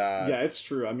 But yeah, it's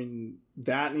true. I mean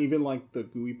that, and even like the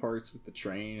gooey parts with the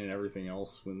train and everything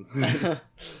else. When the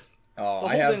whole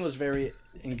thing was very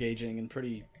engaging and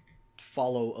pretty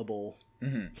followable.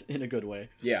 Mm-hmm. In a good way.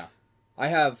 Yeah. I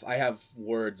have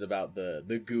words about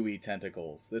the gooey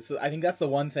tentacles. I think that's the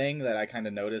one thing that I kind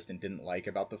of noticed and didn't like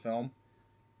about the film.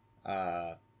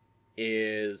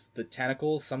 Is the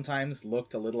tentacles sometimes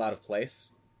looked a little out of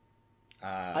place.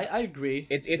 I agree.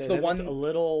 It's the one a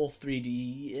little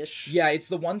 3D-ish. Yeah, it's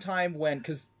the one time when,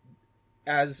 because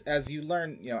as you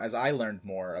learn, as I learned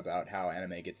more about how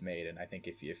anime gets made, and I think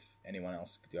if anyone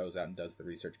else goes out and does the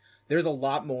research, there's a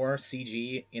lot more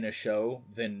CG in a show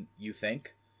than you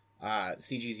think.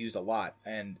 CG's used a lot,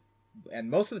 and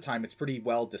most of the time it's pretty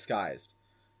well disguised.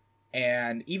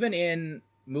 And even in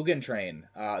Mugen Train,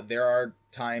 there are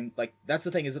times, like, that's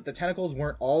the thing, is that the tentacles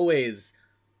weren't always,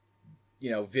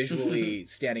 visually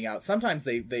standing out. Sometimes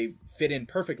they fit in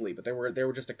perfectly, but there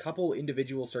were just a couple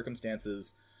individual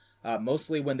circumstances,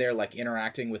 mostly when they're like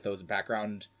interacting with those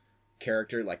background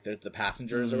character, like the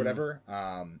passengers or whatever.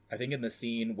 I think in the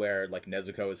scene where like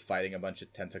Nezuko is fighting a bunch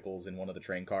of tentacles in one of the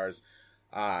train cars,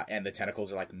 and the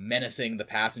tentacles are like menacing the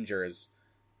passengers,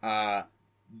 the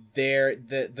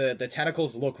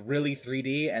tentacles look really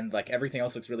 3D and like everything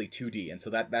else looks really 2D, and so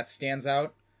that stands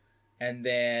out. And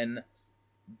then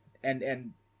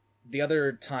and the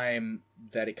other time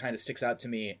that it kind of sticks out to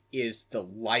me is the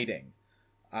lighting,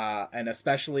 and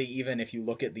especially even if you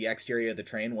look at the exterior of the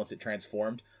train once it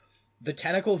transformed, the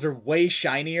tentacles are way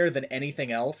shinier than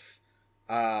anything else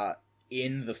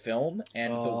in the film,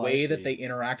 and the way that they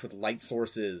interact with light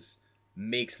sources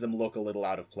makes them look a little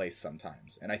out of place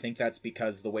sometimes. And I think that's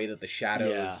because the way that the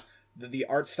shadows, the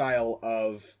art style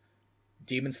of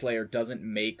Demon Slayer doesn't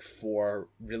make for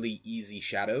really easy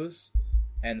shadows.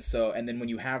 And then when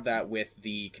you have that with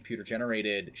the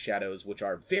computer-generated shadows, which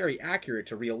are very accurate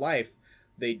to real life,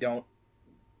 they don't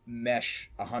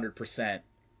mesh 100%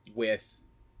 with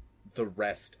the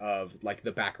rest of like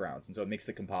the backgrounds, and so it makes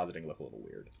the compositing look a little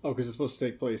weird. Oh, because it's supposed to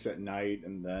take place at night,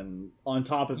 and then on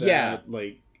top of that,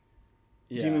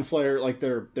 Demon Slayer, like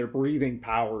their breathing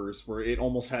powers, where it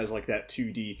almost has like that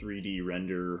 2D 3D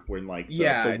render when like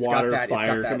the water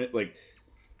fire come in, like.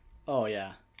 Oh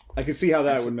yeah, I could see how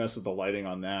that would mess with the lighting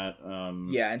on that.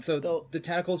 And so the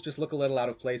tentacles just look a little out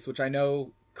of place, which I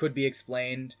know could be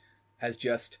explained as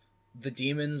just the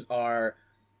demons are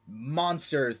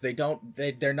monsters.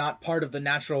 They're not part of the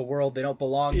natural world. They don't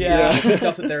belong here. The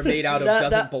stuff that they're made out of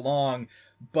doesn't belong.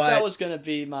 But that was gonna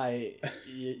be my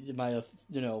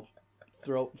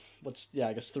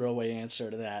throwaway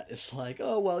answer to that. It's like,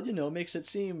 oh well, it makes it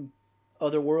seem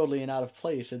otherworldly and out of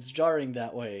place. It's jarring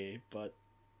that way, but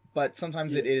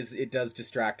sometimes it does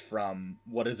distract from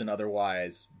what is an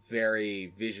otherwise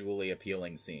very visually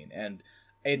appealing scene, and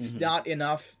it's not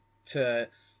enough to.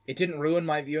 It didn't ruin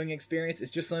my viewing experience. It's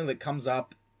just something that comes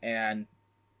up, and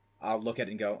I'll look at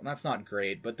it and go, "That's not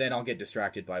great," but then I'll get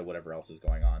distracted by whatever else is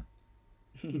going on.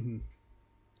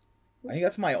 I think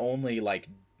that's my only like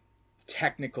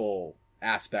technical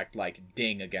aspect like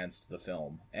ding against the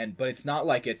film, but it's not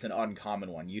like it's an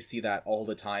uncommon one. You see that all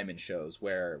the time in shows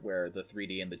where the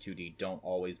 3D and the 2D don't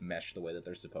always mesh the way that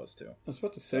they're supposed to. I was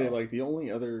about to say, like, the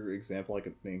only other example I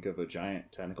could think of a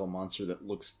giant tentacle monster that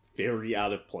looks very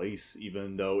out of place,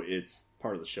 even though it's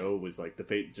part of the show, was like the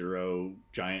Fate Zero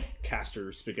giant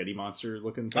caster spaghetti monster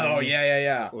looking thing. Oh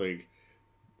yeah. Like,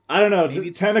 I don't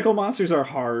know. Tentacle monsters are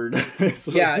hard.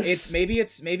 Yeah, maybe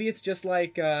it's just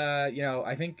like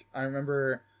I think I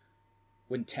remember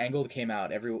when Tangled came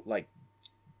out.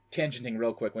 Tangenting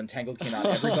real quick, when Tangled came out,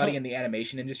 everybody in the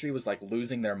animation industry was like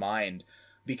losing their mind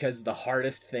because the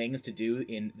hardest things to do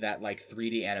in that like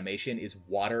 3D animation is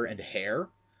water and hair.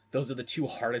 Those are the two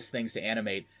hardest things to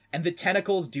animate, and the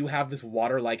tentacles do have this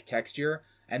water-like texture.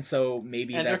 And so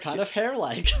maybe they're kind of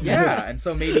hair-like. Yeah, and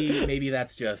so maybe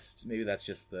that's just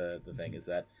the thing, is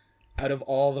that out of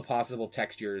all the possible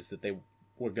textures that they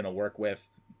were gonna work with,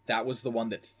 that was the one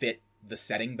that fit the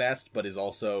setting best, but is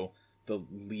also the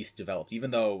least developed,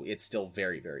 even though it's still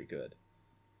very, very good.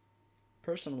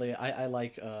 Personally, I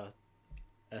like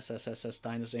SSSS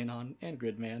Dinozanon and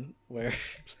Gridman, where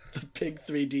the big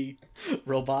 3D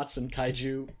robots and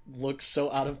kaiju look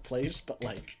so out of place, but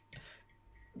like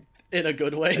in a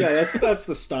good way. Yeah, that's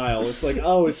the style. It's like,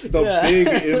 oh, it's the big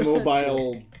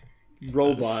immobile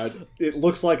robot. It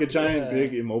looks like a giant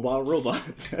big immobile robot.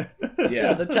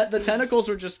 Yeah, the tentacles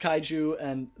were just kaiju,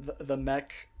 and the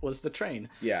mech was the train.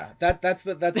 Yeah, that's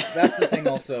the thing.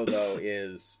 Also, though,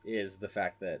 is the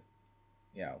fact that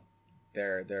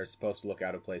they're supposed to look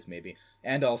out of place, maybe,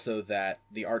 and also that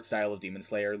the art style of Demon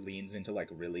Slayer leans into like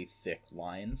really thick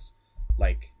lines.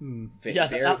 Like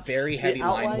very heavy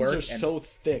line work. Are so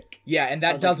thick. Yeah, and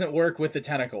that doesn't work with the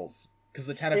tentacles, because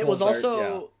the tentacles. It was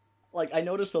also like, I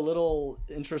noticed a little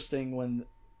interesting when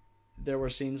there were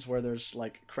scenes where there's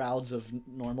like crowds of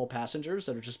normal passengers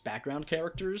that are just background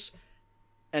characters,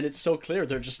 and it's so clear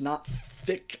they're just not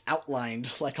thick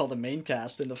outlined like all the main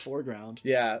cast in the foreground.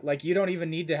 Yeah, like you don't even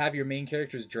need to have your main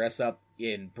characters dress up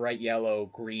in bright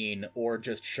yellow, green, or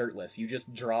just shirtless. You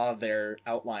just draw their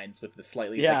outlines with the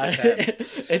slightly thicker pen.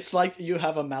 It's like you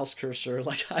have a mouse cursor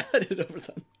like highlighted over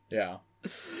them. Yeah.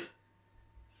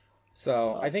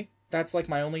 So I think that's like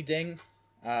my only ding.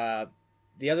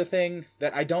 The other thing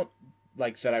that I don't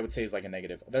like, that I would say is like a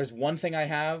negative. There's one thing I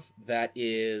have that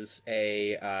is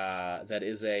like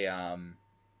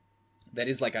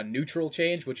a neutral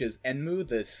change, which is Enmu,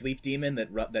 the sleep demon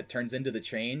that turns into the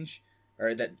change,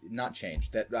 or that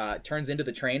turns into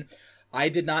the train. I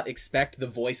did not expect the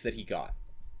voice that he got.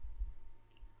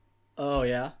 Oh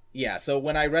yeah. Yeah, so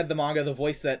when I read the manga, the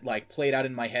voice that like played out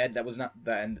in my head, that was not,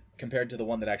 and compared to the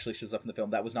one that actually shows up in the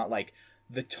film, that was not like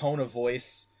the tone of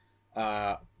voice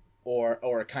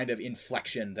or kind of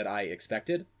inflection that I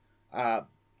expected.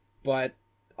 But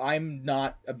I'm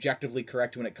not objectively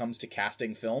correct when it comes to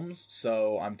casting films,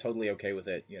 so I'm totally okay with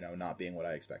it, not being what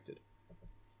I expected.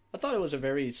 I thought it was a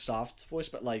very soft voice,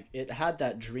 but like it had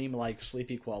that dreamlike,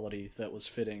 sleepy quality that was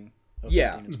fitting of the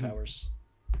demon's powers.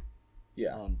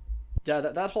 Yeah.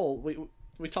 That whole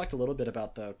we talked a little bit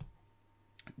about the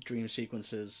dream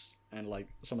sequences and like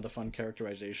some of the fun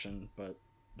characterization, but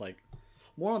like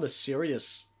more on the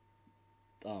serious.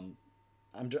 I'm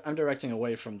directing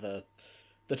away from the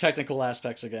technical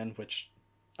aspects again, which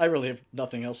I really have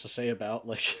nothing else to say about.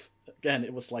 Like, again,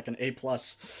 it was like an A+.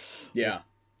 Yeah.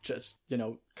 Just,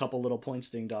 couple little points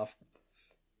dinged off.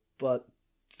 But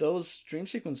those dream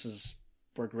sequences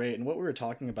were great. And what we were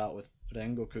talking about with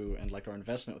Rengoku and like our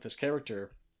investment with his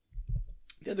character,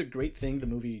 the other great thing the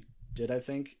movie did, I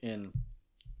think,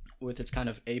 with its kind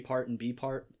of A part and B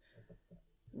part,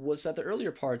 was that the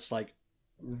earlier parts like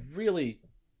really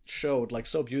showed like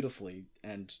so beautifully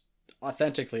and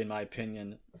authentically, in my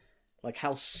opinion, like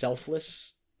how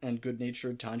selfless and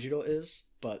good-natured Tanjiro is,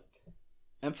 but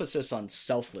emphasis on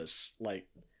selfless. Like,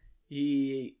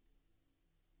 he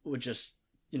would just,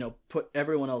 put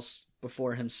everyone else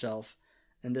before himself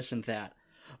and this and that.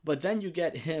 But then you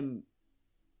get him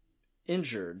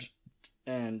injured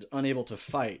and unable to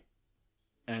fight,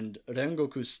 and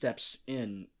Rengoku steps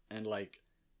in and like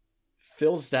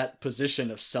fills that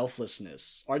position of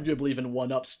selflessness, arguably even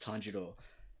one-ups Tanjiro.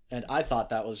 And I thought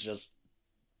that was just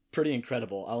pretty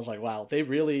incredible. I was like, wow, they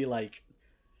really like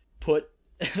put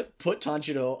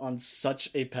Tanjiro on such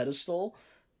a pedestal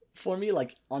for me,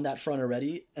 like on that front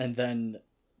already, and then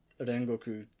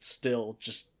Rengoku still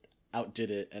just outdid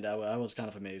it, and I was kind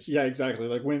of amazed. Yeah, exactly.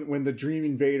 Like when the Dream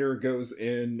Invader goes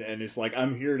in and it's like,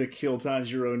 I'm here to kill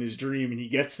Tanjiro in his dream, and he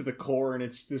gets to the core, and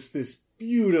it's this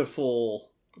beautiful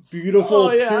beautiful,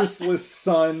 pierceless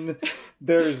sun.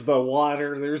 There's the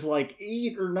water. There's like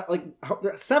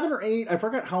 7 or 8. I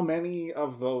forgot how many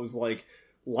of those like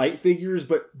light figures,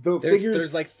 but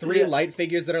there's like 3 light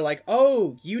figures that are like,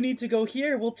 oh, you need to go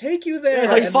here, we'll take you there.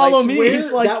 It's like, follow me.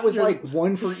 He's like, that was like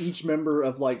one for each member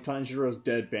of like Tanjiro's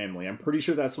dead family. I'm pretty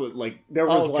sure that's what like there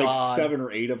was like 7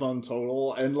 or 8 of them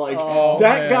total, and like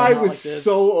guy was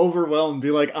so overwhelmed, be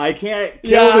like, I can't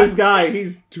kill this guy.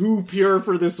 He's too pure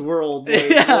for this world. Like,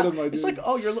 what am I doing? It's like,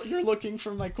 oh, you're looking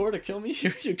for my core to kill me.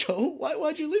 Here you go.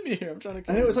 Why'd you leave me here? I'm trying to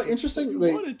kill you. And it was like interesting.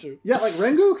 Like, wanted to. Yeah, like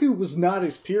Rengoku was not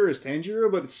as pure as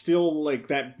Tanjiro, but it's still like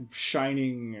that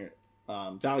shining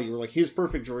value where like his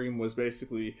perfect dream was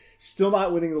basically still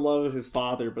not winning the love of his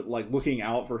father, but like looking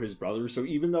out for his brother. So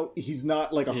even though he's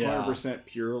not like 100%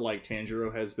 pure like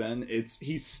Tanjiro has been,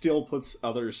 he still puts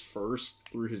others first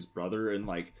through his brother, and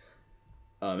like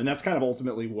and that's kind of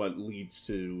ultimately what leads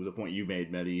to the point you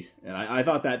made, Mehdi. And I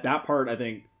thought that part, I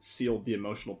think, sealed the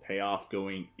emotional payoff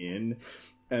going in.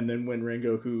 And then when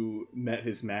Rengoku met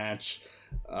his match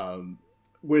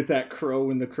with that crow,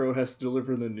 when the crow has to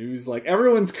deliver the news, like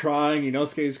everyone's crying,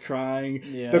 Inosuke's crying,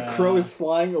 the crow is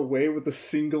flying away with a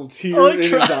single tear in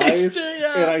his eyes,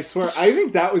 and I swear, I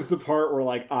think that was the part where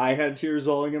like I had tears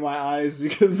rolling in my eyes,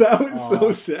 because that was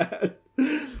so sad.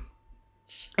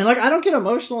 And like I don't get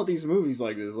emotional at these movies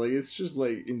like this, like it's just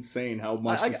like insane how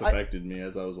much this affected me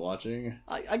as I was watching.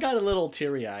 I got a little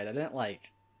teary-eyed. I didn't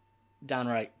like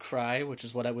downright cry, which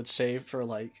is what I would say for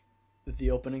like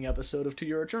the opening episode of To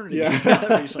Your Eternity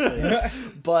recently.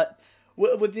 But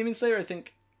with Demon Slayer, I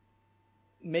think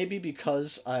maybe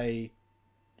because I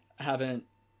haven't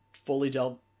fully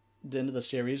delved into the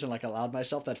series and like allowed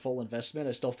myself that full investment,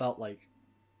 I still felt like,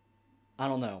 I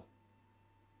don't know,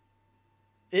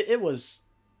 it was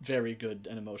very good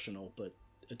and emotional, but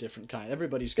a different kind.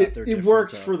 Everybody's got their different... It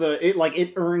worked for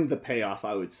it earned the payoff,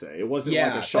 I would say. It wasn't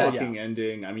like a shocking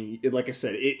ending. I mean, like I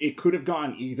said, it could have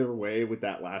gone either way with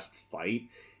that last fight.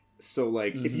 So,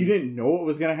 like, if you didn't know what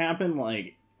was going to happen,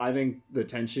 like, I think the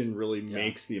tension really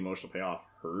makes the emotional payoff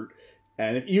hurt.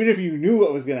 And even if you knew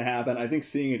what was going to happen, I think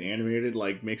seeing it animated,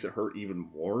 like, makes it hurt even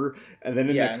more. And then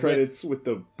in the credits with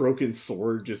the broken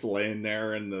sword just laying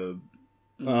there and the...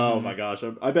 Oh my gosh!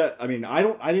 I bet. I mean, I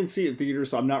didn't see it in theater,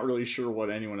 so I'm not really sure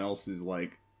what anyone else's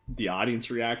like the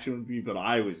audience reaction would be. But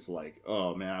I was like,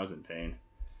 oh man, I was in pain.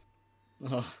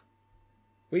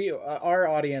 Our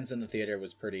audience in the theater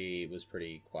was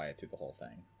pretty quiet through the whole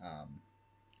thing.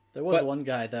 There was one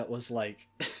guy that was like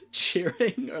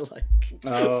cheering or like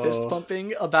fist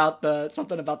pumping about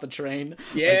something about the train.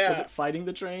 Yeah, like, was it fighting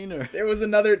the train or? There was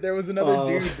another dude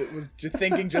that was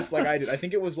thinking just like I did. I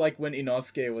think it was like when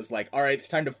Inosuke was like, "All right, it's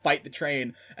time to fight the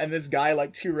train," and this guy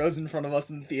like 2 rows in front of us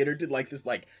in the theater did like this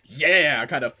like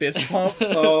kind of fist pump.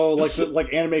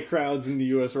 like anime crowds in the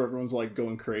U.S. where everyone's like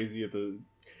going crazy at the.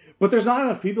 But there's not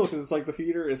enough people because it's like the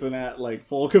theater isn't at like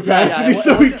full capacity,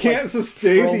 so we can't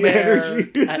sustain the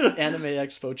energy. At Anime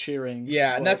Expo cheering.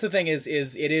 Yeah, and that's the thing is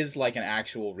it is like an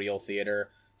actual real theater,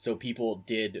 so people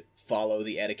did follow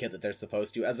the etiquette that they're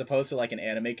supposed to, as opposed to like an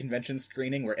anime convention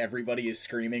screening where everybody is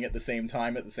screaming at the same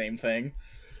time at the same thing.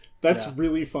 That's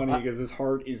really funny because his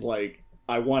heart is like,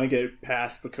 I want to get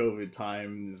past the COVID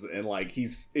times, and like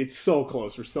it's so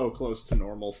close. We're so close to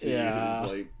normalcy. Yeah.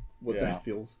 It's like what that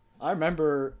feels. I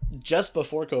remember just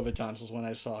before COVID times was when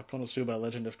I saw Konosuba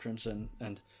Legend of Crimson,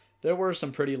 and there were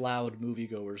some pretty loud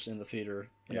moviegoers in the theater.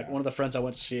 And like one of the friends I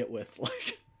went to see it with,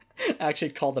 like,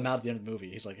 actually called them out at the end of the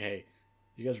movie. He's like, "Hey,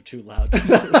 you guys are too loud."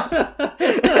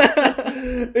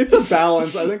 It's a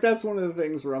balance. I think that's one of the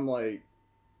things where I'm like,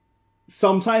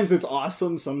 sometimes it's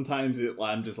awesome. Sometimes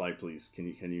I'm just like, please, can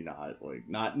you not like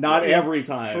not every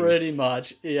time. Pretty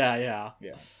much, yeah.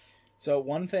 So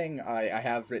one thing I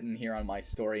have written here on my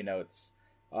story notes,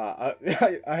 I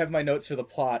have my notes for the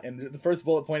plot, and the first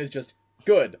bullet point is just,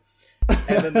 good.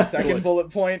 And then the second bullet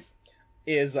point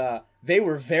is, they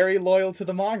were very loyal to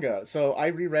the manga. So I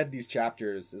reread these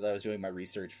chapters as I was doing my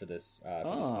research for this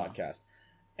podcast.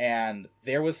 And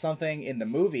there was something in the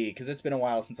movie, because it's been a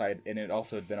while since and it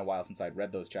also had been a while since I'd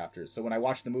read those chapters. So when I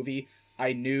watched the movie,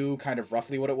 I knew kind of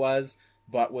roughly what it was,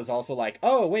 but was also like,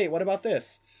 oh, wait, what about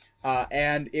this?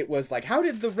 And it was like, how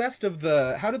did the rest of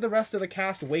the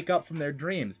cast wake up from their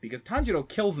dreams? Because Tanjiro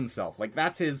kills himself. Like,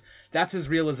 that's his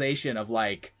realization of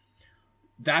like,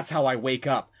 that's how I wake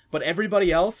up. But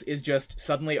everybody else is just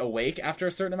suddenly awake after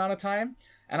a certain amount of time.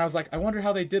 And I was like, I wonder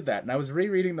how they did that. And I was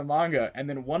rereading the manga, and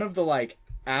then one of the like,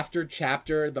 after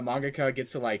chapter, the mangaka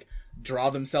gets to like draw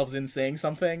themselves in saying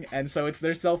something, and so it's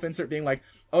their self-insert being like,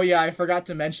 oh yeah, I forgot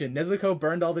to mention, Nezuko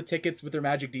burned all the tickets with her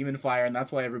magic demon fire, and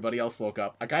that's why everybody else woke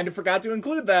up. I kind of forgot to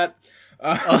include that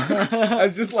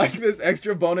as just like this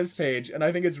extra bonus page, and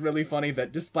I think it's really funny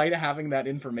that despite having that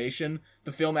information,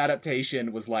 the film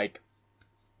adaptation was like,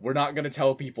 we're not going to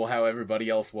tell people how everybody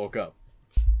else woke up.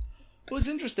 It was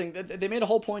interesting. They made a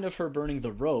whole point of her burning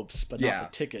the ropes, but not Yeah. the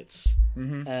tickets.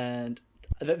 Mm-hmm. And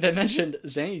they mentioned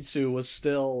Zenitsu was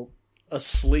still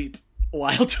asleep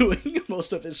while doing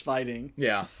most of his fighting.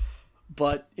 Yeah.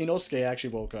 But Inosuke actually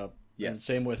woke up. Yes. And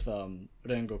same with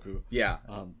Rengoku. Yeah.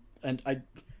 And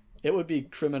it would be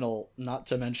criminal not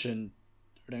to mention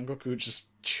Rengoku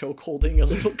just chokeholding a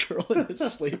little girl in his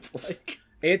sleep. Like...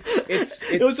 It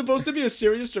was supposed to be a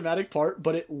serious dramatic part,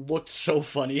 but it looked so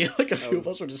funny. Like a few of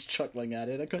us were just chuckling at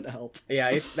it. I couldn't help.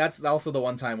 Yeah, that's also the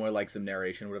one time where like some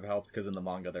narration would have helped, because in the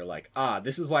manga they're like,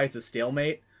 this is why it's a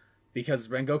stalemate, because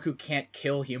Rengoku can't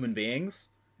kill human beings,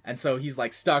 and so he's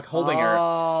like stuck holding her,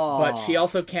 but she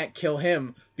also can't kill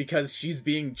him because she's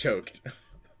being choked.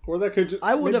 Or that could just,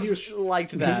 I would have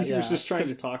liked that. Maybe he was just trying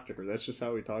to talk to her. That's just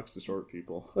how he talks to short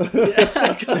people.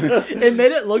 It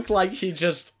made it look like he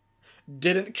just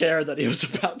didn't care that he was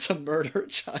about to murder a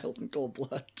child in cold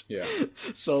blood. Yeah.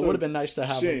 So it would have been nice to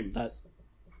have James, that.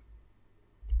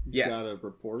 Yes. Got a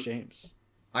report. James.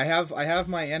 I have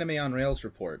my Anime on Rails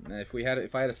report, and if I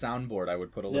had a soundboard, I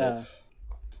would put a little.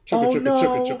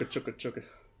 Chugga.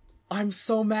 I'm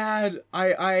so mad.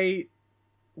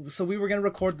 So we were gonna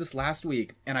record this last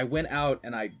week, and I went out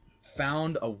and I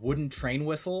found a wooden train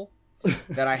whistle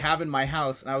that I have in my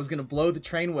house, and I was gonna blow the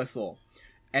train whistle.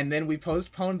 And then we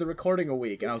postponed the recording a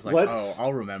week, and I was like,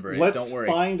 I'll remember it. Don't worry.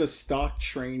 Let's find a stock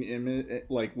train image,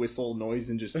 like whistle noise,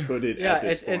 and just put it at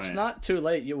this point. It's not too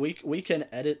late. We can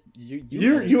edit.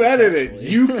 You edit it.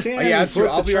 You can. Yeah, it's true.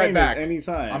 I'll be right back.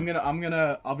 Anytime.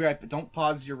 I'll be right back. Don't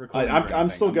pause your recording. I'm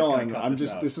still going.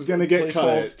 This is going to get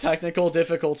cut. Technical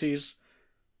difficulties.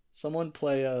 Someone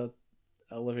play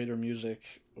elevator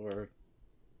music or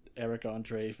Eric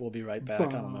Andre. We'll be right back.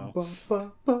 I don't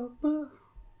know.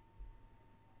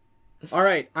 All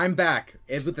right, I'm back,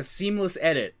 and with a seamless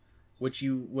edit, which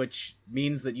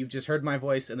means that you've just heard my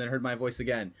voice and then heard my voice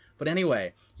again. But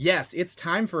anyway, yes, it's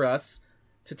time for us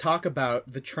to talk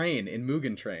about the train in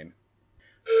Mugen Train.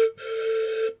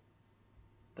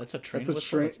 That's a train. That's a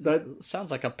train. That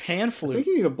sounds like a pan flute. I think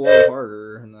you need to blow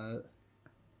harder than that.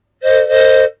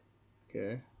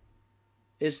 Okay.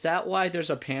 Is that why there's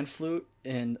a pan flute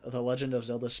in The Legend of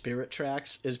Zelda Spirit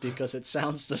Tracks? Is because it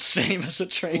sounds the same as a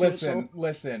train whistle?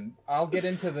 Listen. I'll get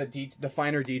into the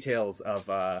finer details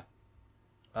of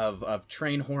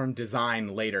train horn design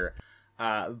later.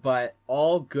 But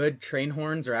all good train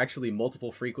horns are actually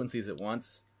multiple frequencies at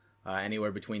once,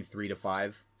 anywhere between 3 to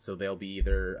 5. So they'll be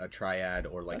either a triad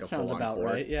or like a full-on chord. That sounds about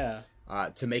right. Yeah.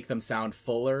 To make them sound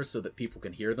fuller so that people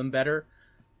can hear them better.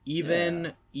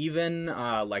 Even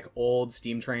like old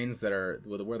steam trains that are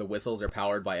where the whistles are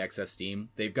powered by excess steam,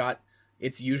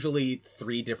 it's usually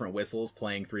 3 different whistles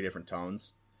playing 3 different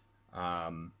tones,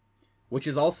 which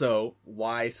is also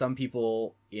why some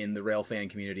people in the rail fan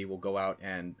community will go out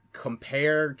and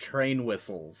compare train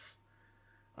whistles.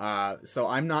 So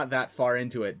I'm not that far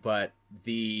into it, but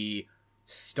the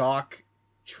stock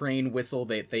train whistle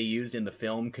that they used in the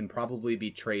film can probably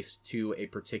be traced to a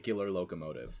particular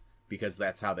locomotive, because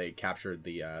that's how they captured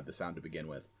the sound to begin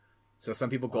with. So some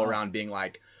people go around being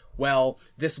like, well,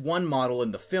 this one model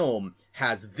in the film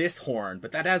has this horn,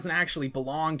 but that doesn't actually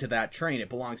belong to that train. It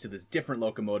belongs to this different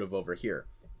locomotive over here.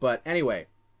 But anyway,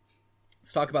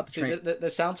 let's talk about the train.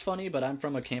 That sounds funny, but I'm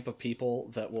from a camp of people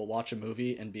that will watch a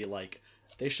movie and be like,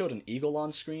 they showed an eagle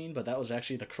on screen, but that was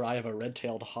actually the cry of a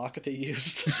red-tailed hawk they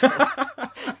used. So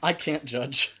I can't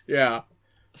judge. Yeah.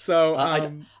 So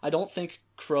I don't think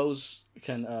crows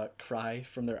can cry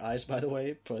from their eyes, by the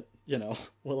way, but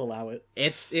we'll allow it.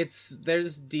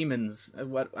 There's demons.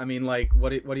 What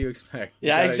do you expect?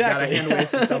 Yeah, exactly. Gotta hand wave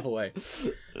some stuff away.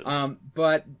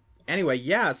 But anyway,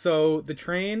 yeah. So the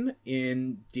train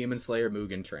in Demon Slayer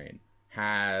Mugen Train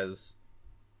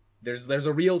there's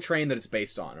a real train that it's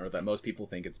based on, or that most people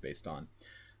think it's based on,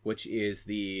 which is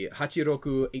the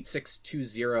Hachiroku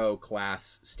 8620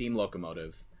 class steam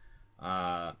locomotive.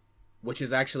 Which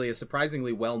is actually a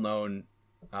surprisingly well-known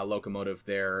locomotive.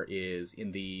 There is,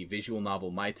 in the visual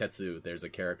novel Maitetsu, there's a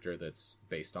character that's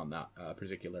based on that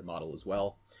particular model as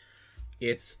well.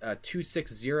 It's a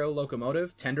 260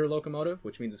 locomotive, tender locomotive,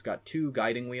 which means it's got 2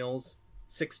 guiding wheels,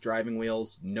 6 driving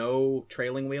wheels, no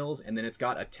trailing wheels, and then it's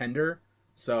got a tender,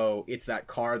 so it's that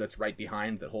car that's right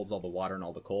behind that holds all the water and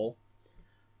all the coal.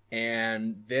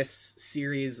 And this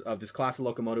class of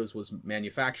locomotives was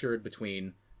manufactured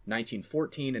between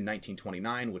 1914 and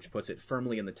 1929, which puts it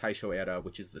firmly in the Taisho era,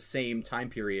 which is the same time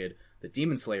period that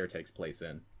Demon Slayer takes place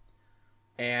in.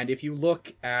 And if you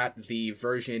look at the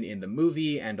version in the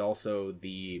movie and also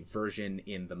the version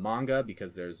in the manga,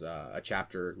 because there's a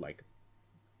chapter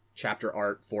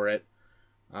art for it,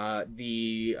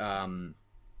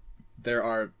 there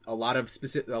are a lot of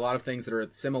things that are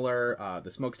similar.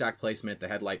 The smokestack placement, the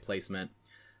headlight placement.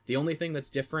 The only thing that's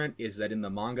different is that in the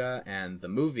manga and the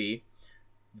movie,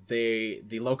 the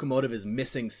locomotive is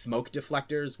missing smoke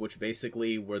deflectors, which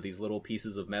basically were these little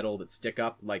pieces of metal that stick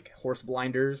up like horse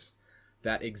blinders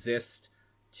that exist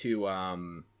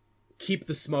to keep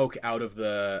the smoke out of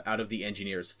the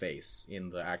engineer's face in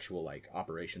the actual like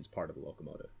operations part of the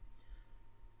locomotive.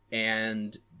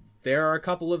 And there are a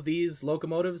couple of these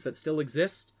locomotives that still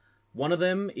exist. One of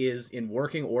them is in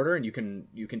working order, and you can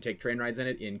take train rides in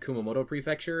it in Kumamoto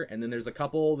Prefecture. And then there's a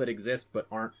couple that exist but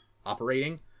aren't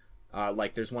operating.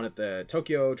 Like there's one at the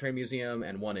Tokyo Train Museum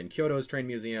and one in Kyoto's Train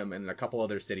Museum and a couple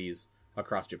other cities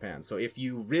across Japan. So if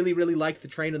you really, really like the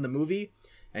train in the movie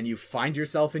and you find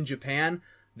yourself in Japan,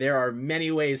 there are many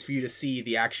ways for you to see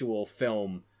the actual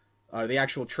film, the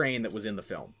actual train that was in the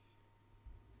film.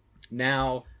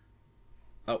 Now,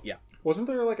 oh yeah. Wasn't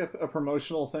there like a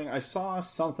promotional thing? I saw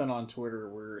something on Twitter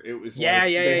where it was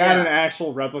they had an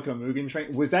actual replica Mugen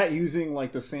train. Was that using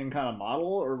like the same kind of model,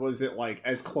 or was it like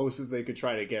as close as they could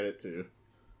try to get it to?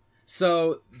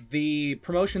 So the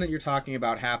promotion that you're talking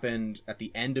about happened at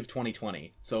the end of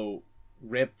 2020. So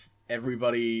rip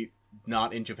everybody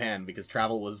not in Japan, because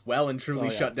travel was well and truly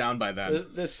shut down by then.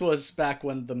 This was back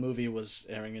when the movie was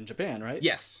airing in Japan, right?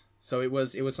 Yes. So it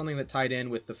was something that tied in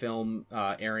with the film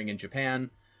airing in Japan.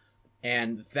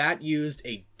 And that used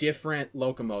a different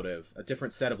locomotive, a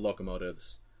different set of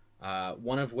locomotives.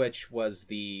 One of which was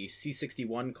the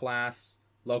C61 class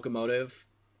locomotive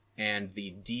and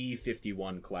the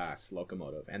D51 class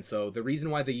locomotive. And so the reason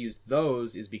why they used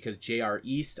those is because JR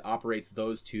East operates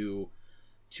those two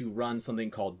to run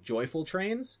something called Joyful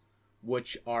Trains,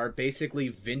 which are basically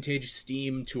vintage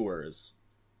steam tours.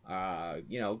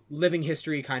 Living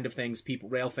history kind of things.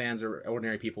 Rail fans or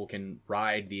ordinary people can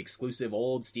ride the exclusive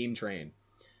old steam train.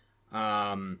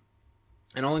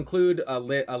 And I'll include a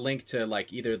link to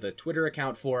like either the Twitter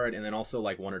account for it, and then also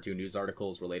like one or two news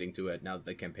articles relating to it now that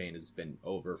the campaign has been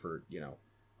over for,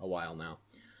 a while now.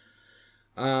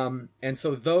 And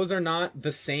so those are not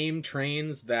the same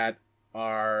trains that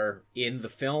are in the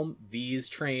film. These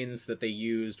trains that they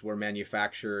used were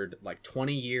manufactured like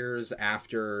 20 years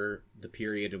after the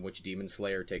period in which Demon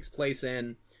Slayer takes place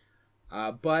in.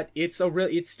 But it's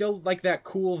still like that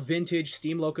cool vintage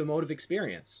steam locomotive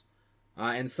experience.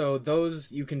 And so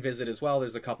those you can visit as well.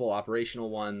 There's a couple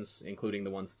operational ones, including the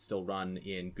ones that still run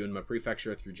in Gunma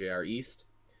Prefecture through JR East.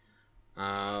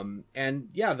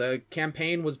 The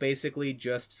campaign was basically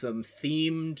just some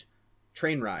themed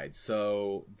train rides.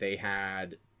 So they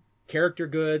had character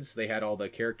goods. They had all the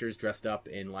characters dressed up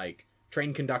in like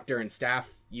train conductor and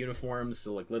staff uniforms,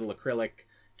 so like little acrylic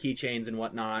keychains and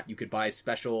whatnot. You could buy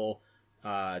special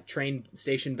train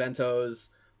station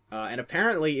bentos. And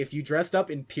apparently, if you dressed up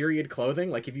in period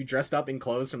clothing, like if you dressed up in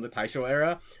clothes from the Taisho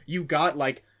era, you got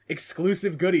like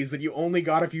exclusive goodies that you only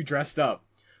got if you dressed up,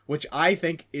 which I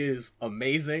think is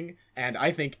amazing. And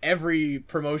I think every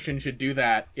promotion should do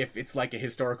that if it's like a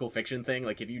historical fiction thing.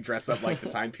 Like if you dress up like the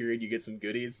time period, you get some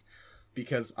goodies.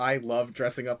 Because I love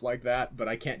dressing up like that, but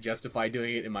I can't justify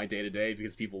doing it in my day-to-day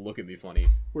because people look at me funny.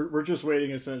 We're just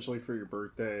waiting essentially for your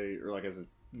birthday, or like as a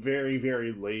very,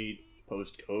 very late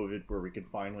post-COVID, where we can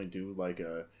finally do like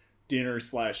a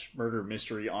dinner/murder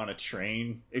mystery on a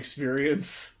train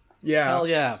experience. Yeah. Hell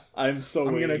yeah. I'm so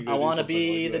waiting. I want to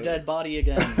be like the dead body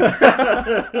again.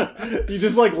 You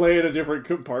just like lay in a different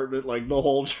compartment like the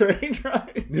whole train,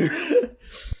 right?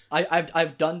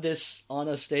 I've done this on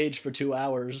a stage for 2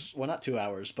 hours. Well, not 2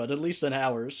 hours, but at least an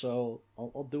hour. So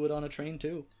I'll do it on a train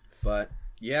too. But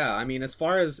yeah, I mean, as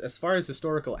far as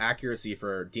historical accuracy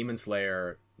for Demon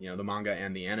Slayer, the manga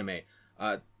and the anime,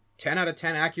 10 out of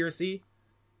 10 accuracy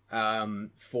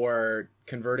for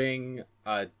converting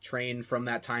a train from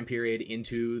that time period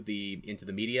into the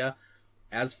media.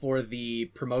 As for the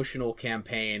promotional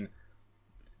campaign,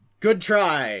 good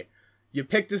try. You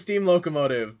picked a steam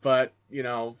locomotive, but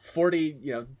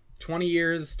 20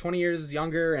 years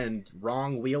younger and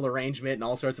wrong wheel arrangement and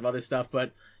all sorts of other stuff,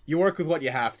 but you work with what you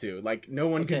have to. Like, no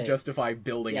one can justify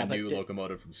building a new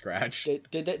locomotive from scratch.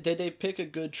 Did they pick a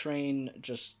good train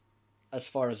just as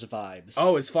far as vibes?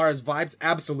 Oh, as far as vibes,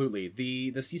 absolutely.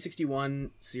 The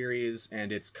C61 series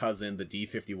and its cousin, the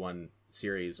D51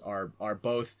 series, are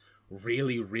both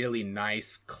really, really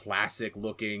nice, classic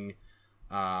looking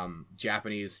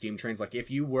Japanese steam trains. Like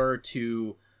if you were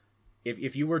to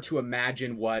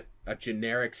imagine what a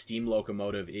generic steam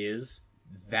locomotive is,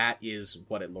 that is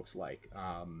what it looks like.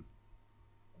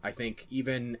 I think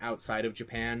even outside of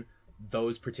Japan,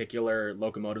 those particular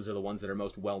locomotives are the ones that are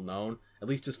most well known, at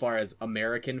least as far as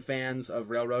American fans of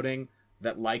railroading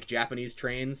that like Japanese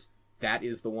trains. That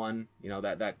is the one,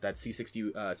 that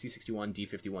C61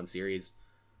 D51 series.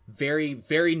 Very,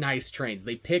 very nice trains.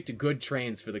 They picked good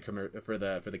trains for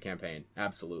the campaign.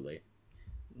 Absolutely.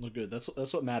 Well, good.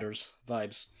 That's what matters.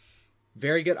 Vibes.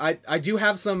 Very good. I do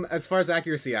have some, as far as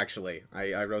accuracy, actually.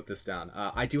 I wrote this down.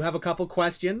 I do have a couple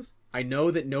questions. I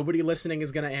know that nobody listening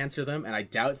is going to answer them, and I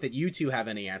doubt that you two have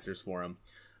any answers for them.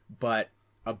 But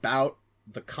about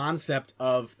the concept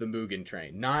of the Mugen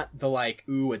train. Not the,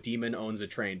 a demon owns a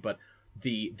train, but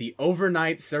the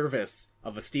overnight service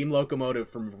of a steam locomotive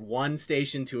from one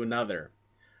station to another.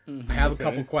 Mm-hmm. I have a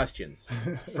couple questions.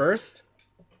 First,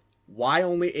 why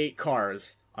only 8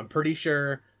 cars? I'm pretty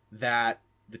sure that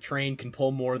the train can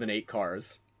pull more than 8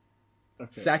 cars. Okay.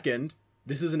 Second,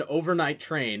 this is an overnight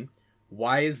train.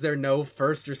 Why is there no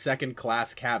first or second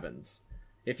class cabins?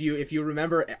 If you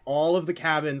remember, all of the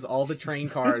cabins, all the train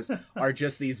cars are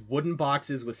just these wooden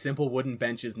boxes with simple wooden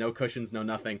benches, no cushions, no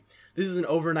nothing. This is an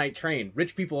overnight train.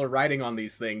 Rich people are riding on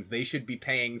these things. They should be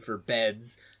paying for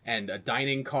beds and a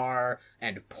dining car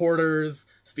and porters.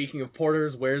 Speaking of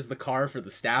porters, where's the car for the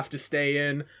staff to stay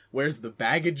in? Where's the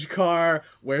baggage car?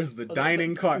 Where's the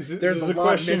dining car? There's a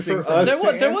lot missing.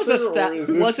 There was a staff.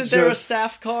 Wasn't there a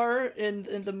staff car in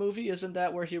the movie? Isn't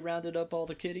that where he rounded up all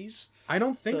the kiddies? I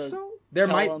don't think so. There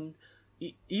might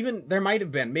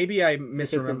have been. Maybe I'm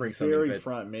misremembering something. Very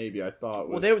front, maybe I thought.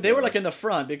 Well, they were in the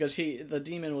front because the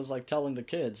demon was telling the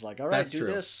kids all right, do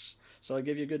this, so I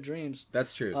give you good dreams.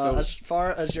 That's true. So as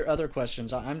far as your other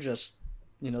questions, I'm just,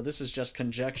 this is just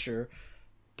conjecture,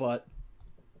 but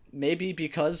maybe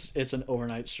because it's an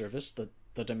overnight service, the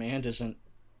demand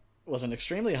wasn't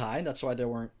extremely high, and that's why there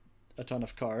weren't a ton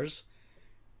of cars.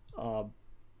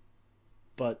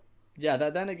 But yeah,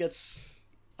 then it gets.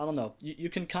 I don't know. You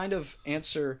can kind of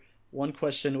answer one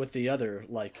question with the other.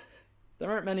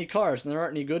 There aren't many cars, and there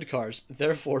aren't any good cars.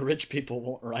 Therefore, rich people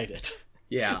won't ride it.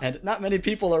 Yeah. And not many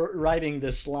people are riding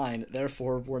this line.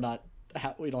 Therefore, we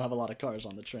don't have a lot of cars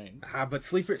on the train. But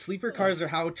sleeper cars are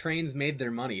how trains made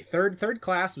their money. Third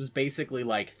class was basically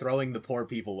throwing the poor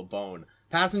people a bone.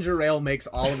 Passenger rail makes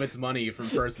all of its money from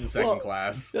first and second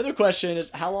class. The other question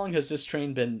is, how long has this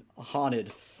train been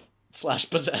haunted /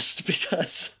 possessed?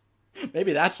 Because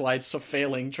maybe that's why it's a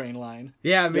failing train line.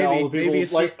 Yeah, maybe. All the people, maybe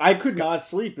it's just... I could not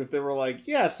sleep if they were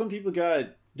some people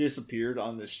got disappeared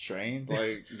on this train.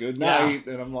 Good night.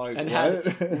 Yeah. And I'm like, and what?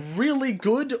 Had really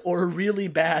good or really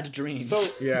bad dreams.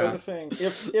 So, the other thing,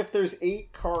 if there's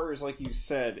 8 cars, like you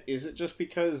said, is it just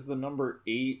because the number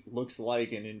 8 looks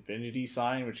like an infinity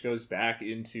sign, which goes back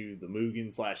into the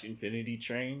Mugen / infinity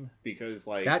train? Because,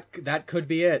 that could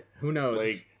be it. Who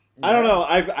knows? I don't know.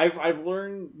 I've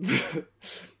learned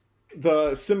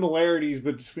the similarities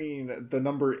between the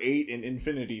number 8 and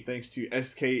infinity thanks to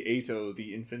SK Ato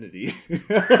the Infinity.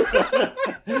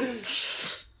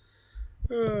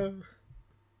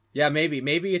 Yeah,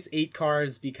 maybe it's 8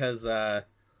 cars because 8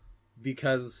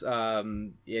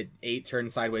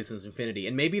 turns sideways is infinity,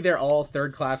 and maybe they're all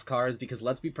third class cars because,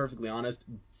 let's be perfectly honest,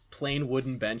 plain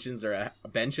wooden benches are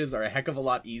a heck of a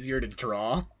lot easier to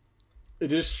draw.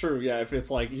 It is true, yeah. If it's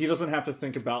he doesn't have to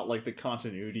think about the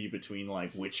continuity between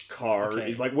which car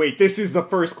is wait, this is the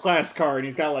first class car, and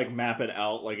he's got to map it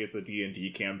out like it's a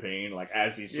D&D campaign,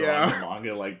 as he's drawing the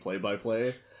manga play by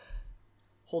play.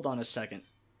 Hold on a second.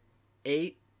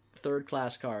 8 third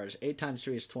class cars. 8 times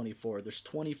 3 is 24. There's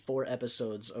 24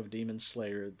 episodes of Demon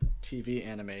Slayer, the TV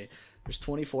anime. There's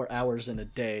 24 hours in a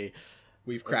day.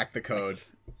 We've cracked the code.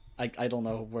 I don't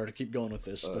know where to keep going with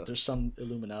this, but there's some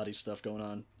Illuminati stuff going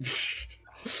on.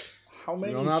 How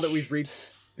many? Well, now that we've reached.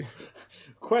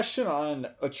 Question on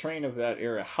a train of that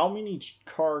era: how many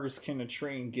cars can a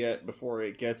train get before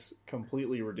it gets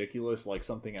completely ridiculous, like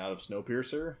something out of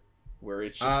Snowpiercer, where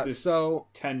it's just this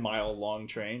 10-mile long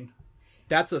train?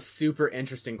 That's a super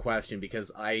interesting question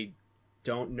because I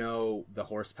don't know the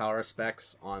horsepower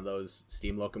specs on those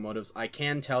steam locomotives. I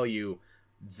can tell you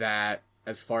that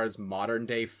as far as modern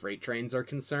day freight trains are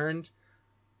concerned,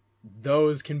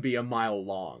 those can be a mile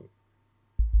long.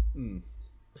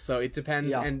 So it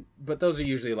depends, but those are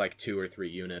usually 2 or 3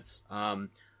 units.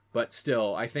 But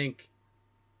still, I think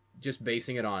just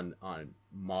basing it on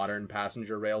modern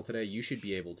passenger rail today, you should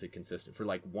be able to for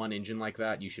one engine like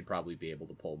that, you should probably be able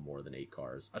to pull more than 8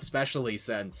 cars. Especially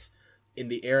since in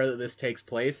the era that this takes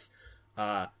place,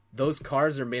 those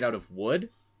cars are made out of wood,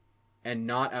 and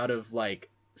not out of like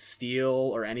steel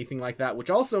or anything like that, which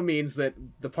also means that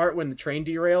the part when the train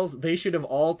derails, they should have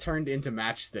all turned into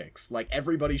matchsticks. Like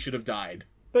everybody should have died.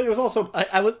 But it was also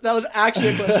that was actually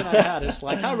a question I had. Is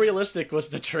like, how realistic was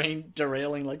the train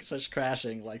derailing, like such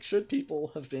crashing? Like, should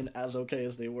people have been as okay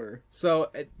as they were?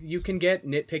 So you can get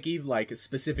nitpicky like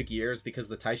specific years, because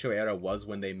the Taisho era was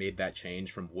when they made that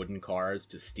change from wooden cars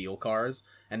to steel cars,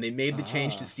 and they made the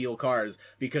change to steel cars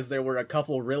because there were a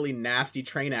couple really nasty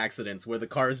train accidents where the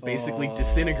cars basically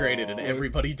disintegrated and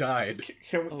everybody died.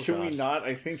 Can we not?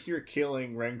 I think you're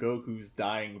killing Rengoku's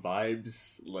dying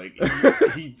vibes. Like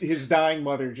his dying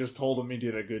mother just told him he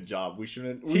did a good job. We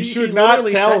should not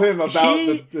tell him about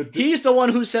he's the one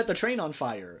who set the train on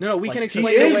fire. No, we can explain.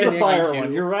 He is the fire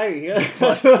one. You're right. Yeah.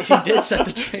 But he did set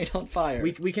the train on fire.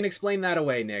 We can explain that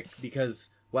away, Nick, because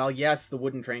while yes, the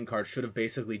wooden train cars should have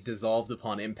basically dissolved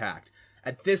upon impact,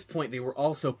 at this point they were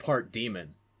also part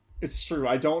demon. It's true.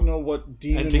 I don't know what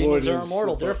demon and demons are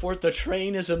immortal. Therefore, the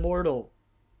train is immortal.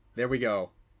 There we go.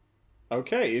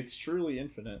 Okay, it's truly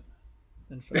infinite.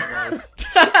 Infinite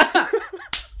life.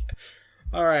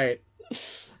 All right.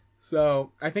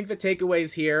 So I think the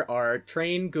takeaways here are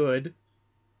train good,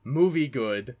 movie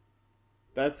good.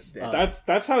 That's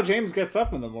how James gets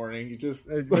up in the morning. He just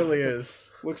it really is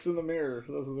looks in the mirror.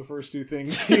 Those are the first two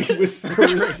things he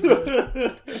whispers.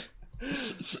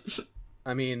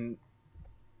 I mean,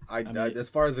 as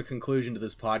far as a conclusion to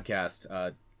this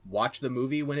podcast, watch the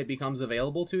movie when it becomes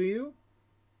available to you.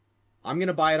 I'm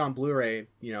gonna buy it on Blu-ray,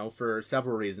 for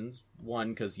several reasons. One,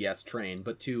 because yes, train,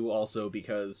 but two, also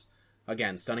because,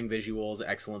 again, stunning visuals,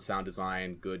 excellent sound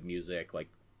design, good music, like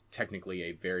technically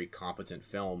a very competent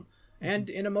film, and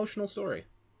an emotional story.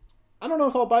 I don't know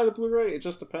if I'll buy the Blu-ray. It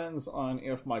just depends on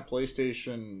if my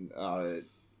PlayStation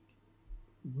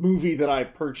movie that I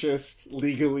purchased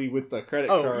legally with the credit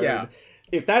card. Yeah.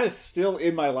 If that is still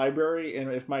in my library,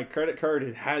 and if my credit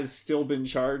card has still been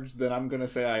charged, then I'm going to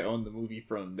say I own the movie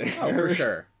from there. Oh, for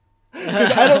sure.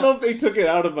 Because I don't know if they took it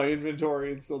out of my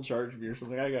inventory and still charged me or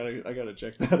something. I gotta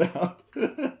check that out.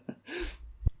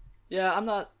 Yeah,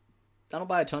 I don't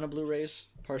buy a ton of Blu-rays,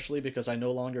 partially because I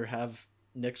no longer have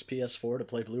Nick's PS4 to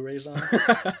play Blu-rays on.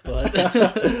 But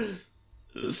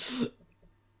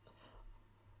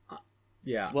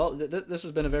yeah. Well, this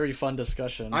has been a very fun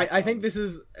discussion. I think this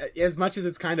is, as much as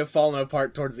it's kind of fallen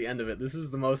apart towards the end of it, this is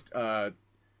the most,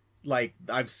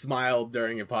 I've smiled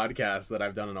during a podcast that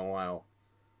I've done in a while.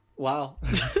 Wow.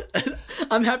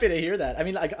 I'm happy to hear that. I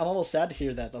mean, I'm almost sad to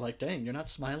hear that. They're like, dang, you're not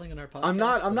smiling in our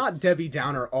podcast? I'm not Debbie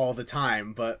Downer all the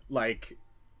time, but,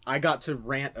 I got to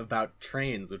rant about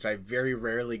trains, which I very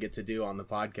rarely get to do on the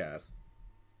podcast.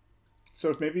 So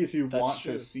if you want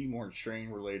to see more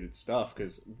train-related stuff,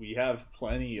 because we have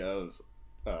plenty of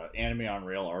anime on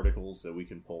rail articles that we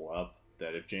can pull up,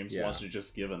 that if James wants to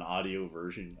just give an audio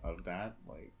version of that,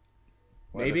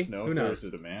 let us know if there's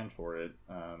a demand for it.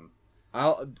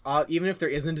 I'll even if there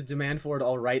isn't a demand for it,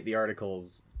 I'll write the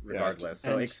articles regardless.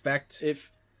 So expect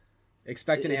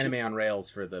an anime on rails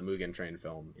for the Mugen Train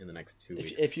film in the next 2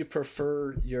 weeks. If you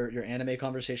prefer your anime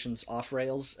conversations off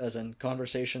rails, as in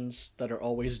conversations that are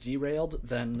always derailed,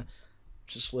 then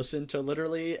just listen to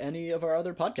literally any of our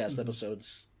other podcast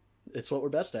episodes. It's what we're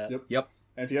best at. Yep.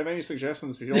 And if you have any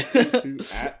suggestions, feel free to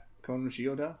at Kono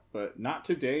Shioda, but not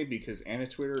today because Anna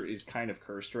Twitter is kind of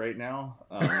cursed right now.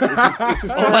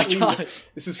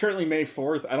 This is currently May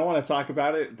 4th. I don't want to talk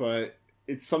about it, but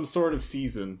it's some sort of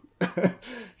season.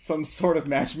 Some sort of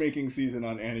matchmaking season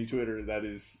on Annie Twitter that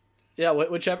is... Yeah,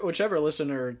 whichever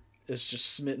listener is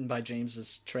just smitten by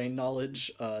James's train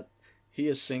knowledge, he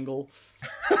is single.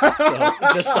 So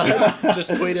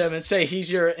just tweet him and say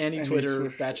he's your Annie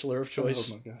Twitter bachelor of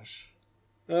choice. Oh my gosh.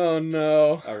 Oh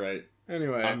no. All right.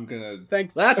 Anyway, I'm gonna...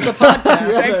 Thanks. That's the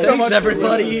podcast. Thanks so much,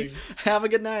 everybody. Have a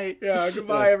good night. Yeah,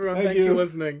 goodbye, everyone. Thanks for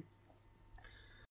listening.